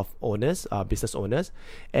for a lot of owners, business owners.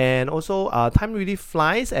 And also time really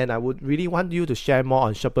flies, and I would really want you to share more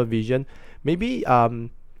on Shopper Vision. Maybe one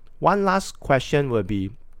last question will be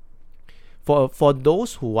for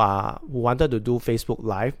those who wanted to do Facebook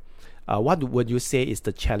Live, what would you say is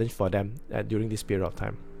the challenge for them during this period of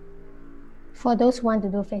time? For those who want to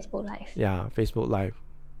do Facebook Live. Yeah, Facebook Live.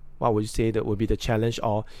 What would you say that would be the challenge,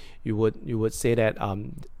 or you would say that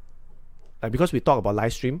because we talk about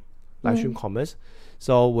live stream commerce,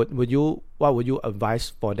 so what would you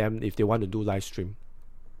advise for them if they want to do live stream?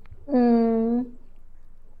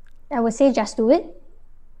 I would say just do it.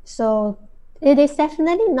 So it is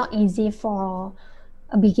definitely not easy for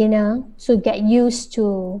a beginner to get used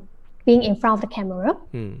to being in front of the camera,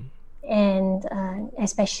 and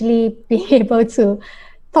especially being able to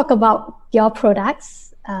talk about your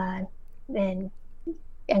products and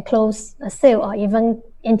close a sale, or even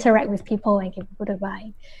interact with people and get people to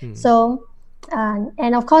buy. So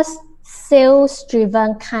and of course, sales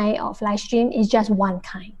driven kind of live stream is just one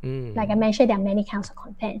kind. Like I mentioned, there are many kinds of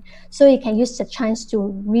content, so you can use the chance to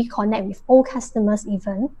reconnect with old customers,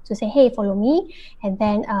 even to say, hey, follow me, and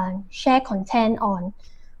then share content on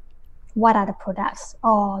what are the products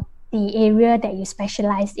or the area that you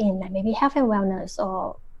specialize in, like maybe health and wellness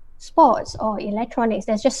or sports or electronics.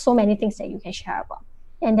 There's just so many things that you can share about,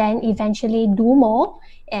 and then eventually do more,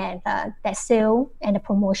 and that sale and the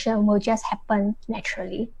promotion will just happen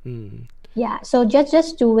naturally. Yeah, so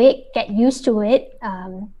just do it, get used to it,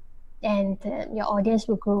 and your audience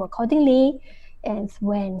will grow accordingly. And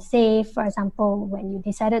when, say, for example, when you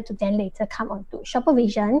decided to then later come onto Shopper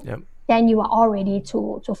Vision, then you are all ready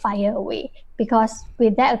to fire away, because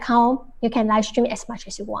with that account you can live stream as much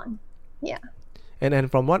as you want. Yeah.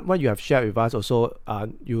 And from what you have shared with us, also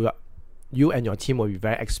you and your team will be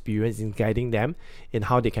very experienced in guiding them in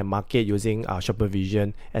how they can market using Shopper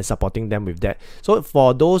Vision and supporting them with that. So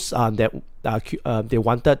for those that they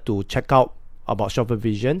wanted to check out about Shopper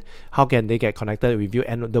Vision, how can they get connected with you?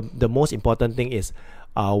 And the most important thing is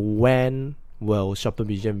when will Shopper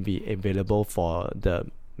Vision be available for the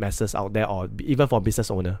masses out there, or even for business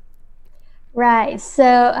owner? Right,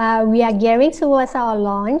 so we are gearing towards our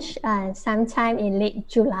launch sometime in late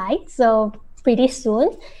July, so pretty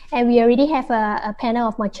soon, and we already have a panel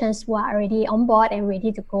of merchants who are already on board and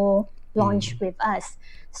ready to go launch with us.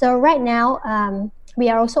 So right now we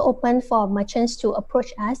are also open for merchants to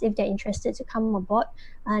approach us if they're interested to come on board,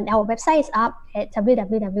 and our website is up at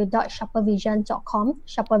www.shoppervision.com.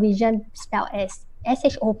 Shopper Vision spelled as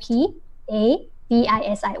SHOPAVISION.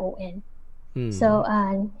 So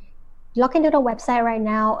log into the website right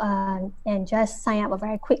now and just sign up a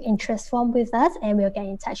very quick interest form with us, and we'll get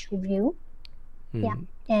in touch with you. Yeah,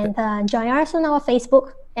 and join us on our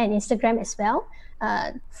Facebook and Instagram as well.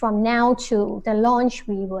 From now to the launch,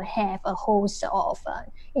 we will have a host of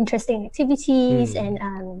interesting activities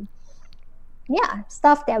and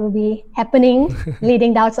stuff that will be happening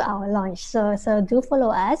leading down to our launch. So do follow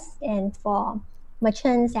us. And for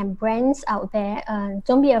merchants and brands out there,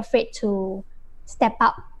 don't be afraid to step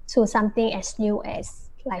up to something as new as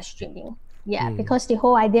live streaming. Yeah, because the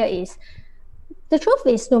whole idea is the truth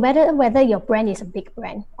is, no matter whether your brand is a big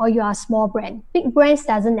brand or you are a small brand, big brands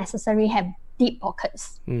doesn't necessarily have deep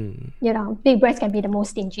pockets. Big brands can be the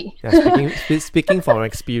most stingy. Speaking from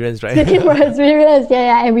experience, right? Speaking from experience,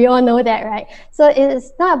 and we all know that, right? So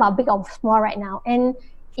it's not about big or small right now, and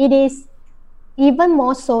it is even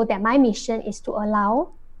more so that my mission is to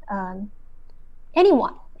allow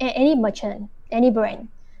anyone, any merchant, any brand,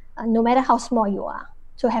 no matter how small you are,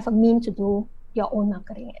 to have a mean to do your own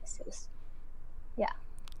marketing and sales.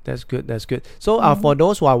 That's good. So for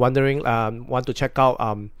those who are wondering, want to check out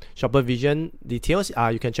Shopper Vision details,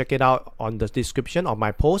 you can check it out on the description of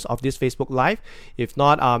my post of this Facebook Live. If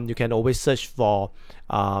not, you can always search for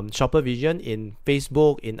Shopper Vision in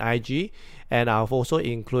Facebook, in IG, and I've also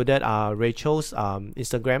included Rachel's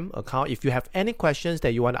Instagram account. If you have any questions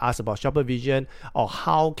that you want to ask about Shopper Vision, or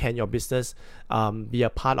how can your business be a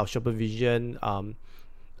part of Shopper Vision,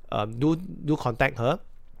 do contact her.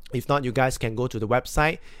 If not, you guys can go to the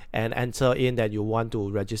website and enter in that you want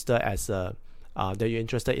to register as that you're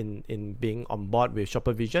interested in being on board with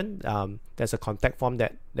Shopper Vision. There's a contact form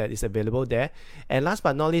that is available there. And last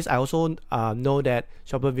but not least, I also know that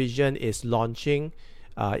Shopper Vision is launching.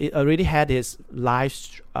 It already had its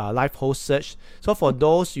live host search. So for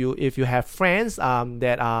those if you have friends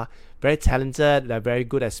that are very talented, they're very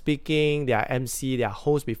good at speaking, they are MC, they are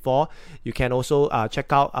hosts before, you can also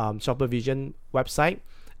check out Shopper Vision website.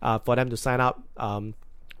 For them to sign up,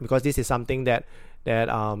 because this is something that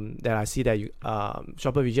I see that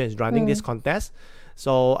Shopper Vision is running this contest.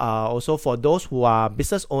 So also for those who are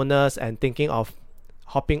business owners and thinking of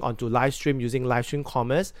hopping onto live stream using live stream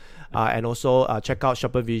commerce, and also check out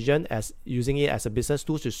Shopper Vision as using it as a business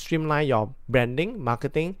tool to streamline your branding,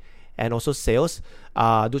 marketing, and also sales.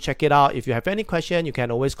 Do check it out. If you have any question, you can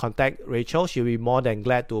always contact Rachel. She'll be more than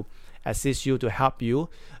glad to assist you, to help you,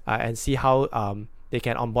 and see how they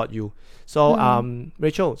can onboard you. So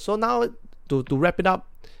Rachel, so now to wrap it up,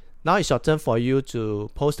 now it's your turn for you to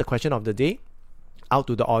post the question of the day out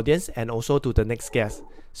to the audience and also to the next guest.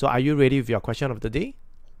 So are you ready with your question of the day?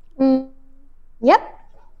 Yep.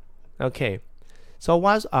 Okay. So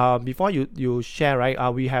once before you share,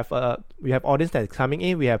 right? We have audience that's coming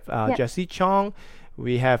in. We have Jessie Chong,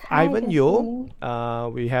 we have Ivan Yo,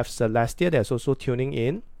 we have Celestia that's also tuning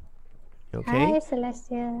in. Okay. Hi,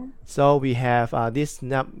 Celestia. So we have this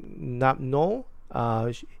Napno.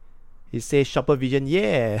 He says Shopper Vision,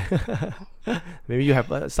 yeah. Maybe you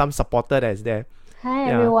have some supporter that's there.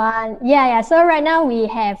 Hi everyone. Yeah. So right now we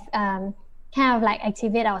have kind of like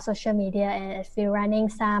activate our social media, and we're running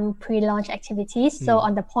some pre-launch activities. So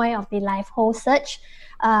on the point of the live host search,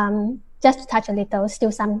 just to touch a little,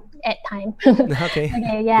 still some ad time. Okay.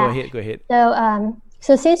 Yeah. Go ahead.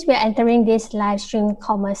 So since we're entering this live stream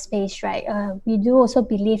commerce space, right, we do also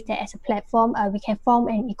believe that as a platform, we can form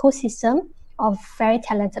an ecosystem of very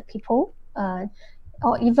talented people,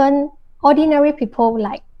 or even ordinary people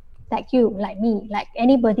like you, like me, like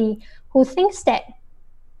anybody who thinks that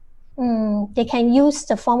they can use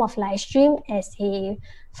the form of live stream as a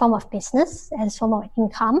form of business, as a form of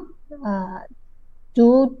income.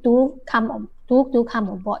 Do come on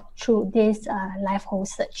board through this live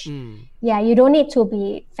host search. Yeah, you don't need to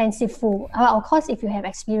be fanciful. Of course, if you have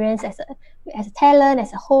experience as a talent,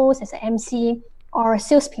 as a host, as an MC, or a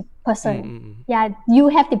sales person, yeah, you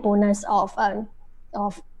have the bonus of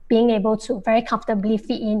being able to very comfortably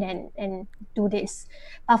fit in and do this.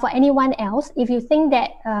 But for anyone else, if you think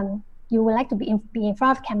that you would like to be in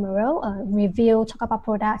front of camera, review, talk about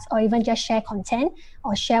products, or even just share content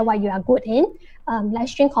or share what you are good in, live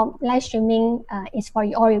streaming is for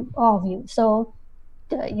all of you. So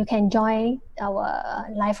you can join our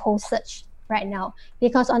live host search right now,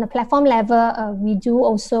 because on the platform level, we do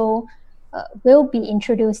also will be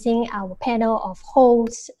introducing our panel of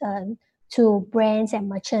hosts to brands and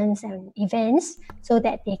merchants and events, so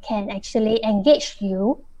that they can actually engage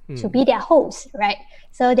you to be their host, right?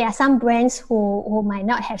 So there are some brands who might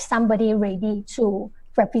not have somebody ready to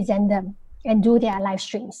represent them and do their live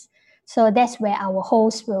streams. So that's where our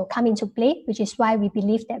hosts will come into play, which is why we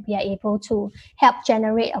believe that we are able to help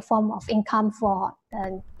generate a form of income for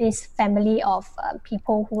this family of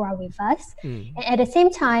people who are with us. And at the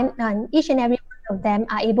same time, each and every one of them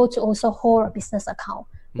are able to also hold a business account,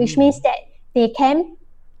 which means that they can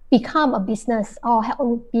become a business or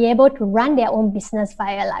be able to run their own business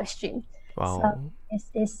via live stream. Wow.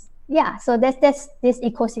 So that's this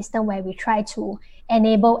ecosystem where we try to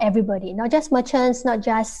enable everybody, not just merchants, not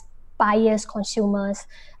just buyers, consumers,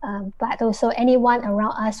 but also anyone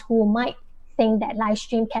around us who might think that live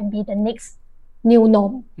stream can be the next new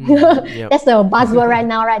norm. That's the buzzword right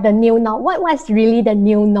now, right? The new norm. What's really the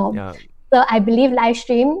new norm? So I believe live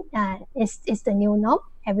stream is the new norm.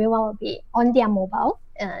 Everyone will be on their mobile,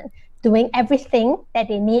 doing everything that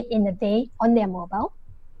they need in a day on their mobile.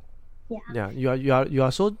 Yeah, you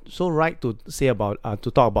are so right to say about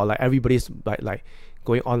to talk about like everybody's like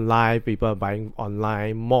going online, people are buying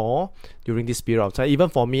online more during this period of time. Even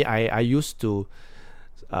for me, I used to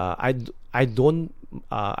I don't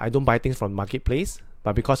buy things from marketplace,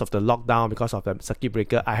 but because of the lockdown, because of the circuit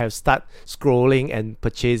breaker, I have started scrolling and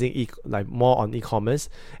purchasing like more on e-commerce.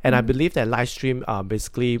 And I believe that live stream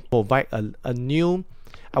basically provide a new,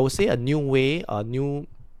 I would say a new way, a new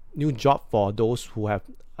job for those who have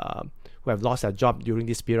lost their job during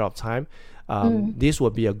this period of time. This will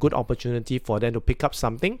be a good opportunity for them to pick up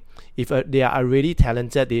something. If they are already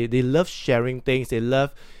talented, they love sharing things, they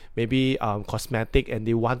love maybe cosmetic, and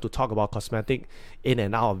they want to talk about cosmetic in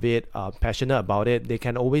and out of it, passionate about it, they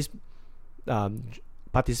can always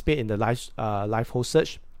participate in the live whole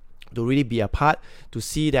search to really be a part, to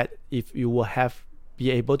see that if you will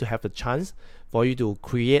be able to have a chance for you to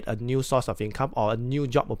create a new source of income or a new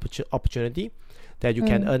job opportunity, that you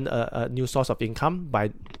can earn a new source of income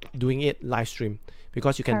by doing it live stream,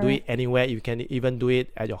 because you can do it anywhere. You can even do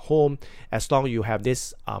it at your home, as long as you have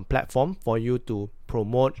this platform for you to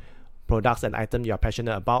promote products and items you are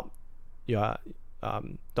passionate about. The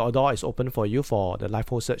door is open for you for the live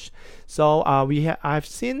whole search. So I've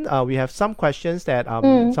seen we have some questions that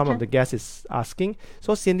some of the guests is asking.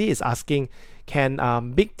 So Cindy is asking,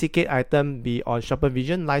 can big ticket item be on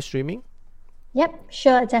ShopperVision live streaming? Yep,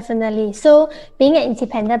 sure, definitely. So being an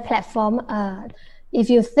independent platform, if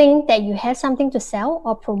you think that you have something to sell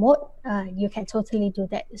or promote, you can totally do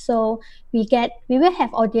that. So we will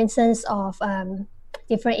have audiences of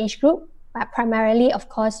different age group, but primarily, of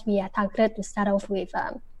course, we are targeted to start off with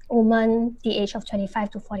women the age of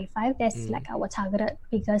 25 to 45. That's like our targeted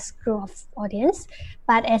biggest group of audience.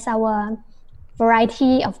 But as our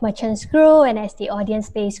variety of merchants grow and as the audience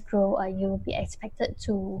base grow, you will be expected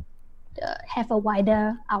to have a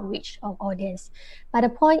wider outreach of audience. But the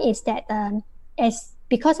point is that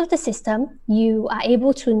because of the system, you are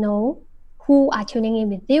able to know who are tuning in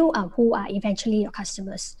with you and who are eventually your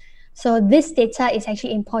customers. So this data is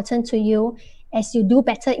actually important to you as you do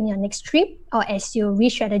better in your next stream, or as you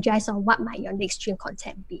re-strategize on what might your next stream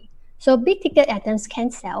content be. So big ticket items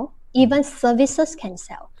can sell, even services can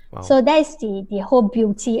sell. Wow. So that is the whole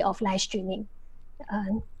beauty of live streaming.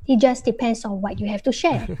 It just depends on what you have to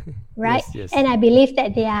share, right? Yes. And I believe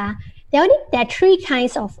that there are three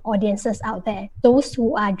kinds of audiences out there: those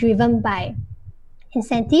who are driven by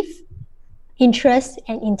incentive, interest,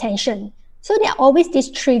 and intention. So there are always these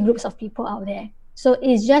three groups of people out there. So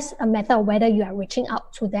it's just a matter of whether you are reaching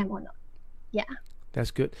out to them or not. Yeah. That's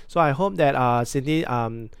good. So I hope that Cindy,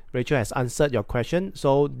 Rachel has answered your question.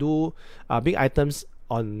 So do big items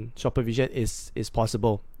on ShopperVision is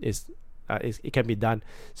possible. It can be done.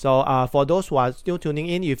 So for those who are still tuning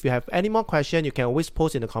in, if you have any more questions, you can always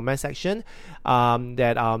post in the comment section.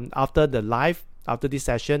 After this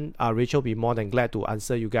session, Rachel will be more than glad to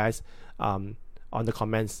answer you guys on the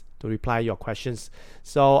comments, to reply your questions.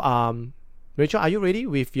 So Rachel, are you ready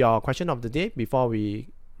with your question of the day before we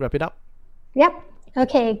wrap it up? Yep.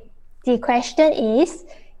 Okay. The question is,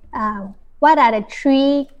 what are the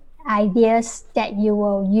three ideas that you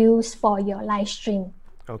will use for your live stream?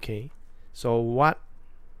 Okay. So what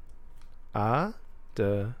are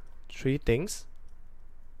the three things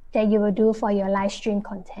that you will do for your live stream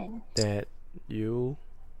content? That you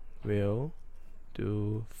will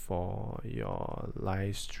do for your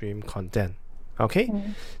live stream content. Okay.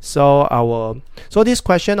 So this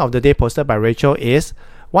question of the day posted by Rachel is,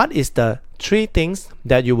 what is the three things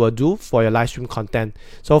that you will do for your live stream content?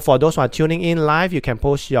 So for those who are tuning in live, you can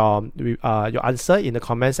post your answer in the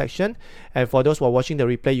comment section, and for those who are watching the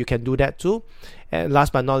replay, you can do that too. And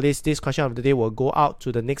last but not least, this question of the day will go out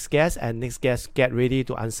to the next guest, and next guest get ready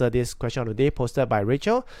to answer this question of the day posted by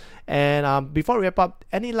Rachel. And before we wrap up,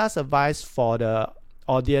 any last advice for the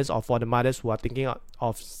audience or for the mothers who are thinking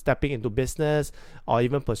of stepping into business or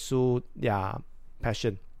even pursue their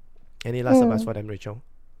passion? Any last advice for them, Rachel?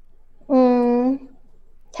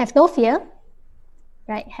 Have no fear,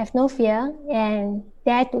 right? Have no fear and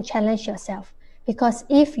dare to challenge yourself. Because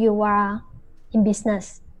if you are in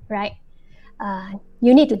business, right,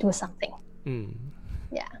 you need to do something.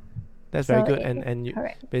 Yeah. That's very good. And you,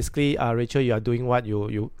 basically, Rachel, you are doing what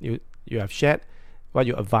you have shared, what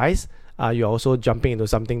you advise. You're also jumping into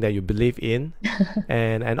something that you believe in.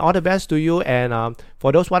 and all the best to you. And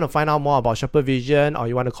for those who want to find out more about ShopperVision, or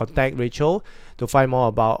you want to contact Rachel to find more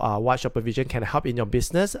about what ShopperVision can help in your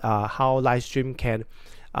business, how live stream can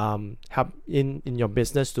help in your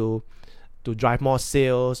business to to drive more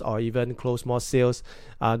sales or even close more sales,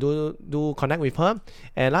 do connect with her.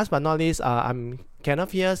 And last but not least, I'm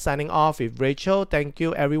Kenneth here signing off with Rachel. Thank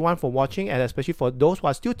you everyone for watching, and especially for those who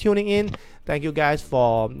are still tuning in. Thank you guys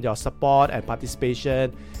for your support and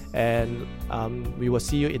participation, and we will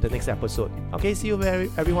see you in the next episode. Okay, see you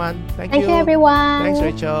everyone. Thank you everyone. Thanks,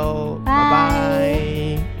 Rachel. Bye. Bye.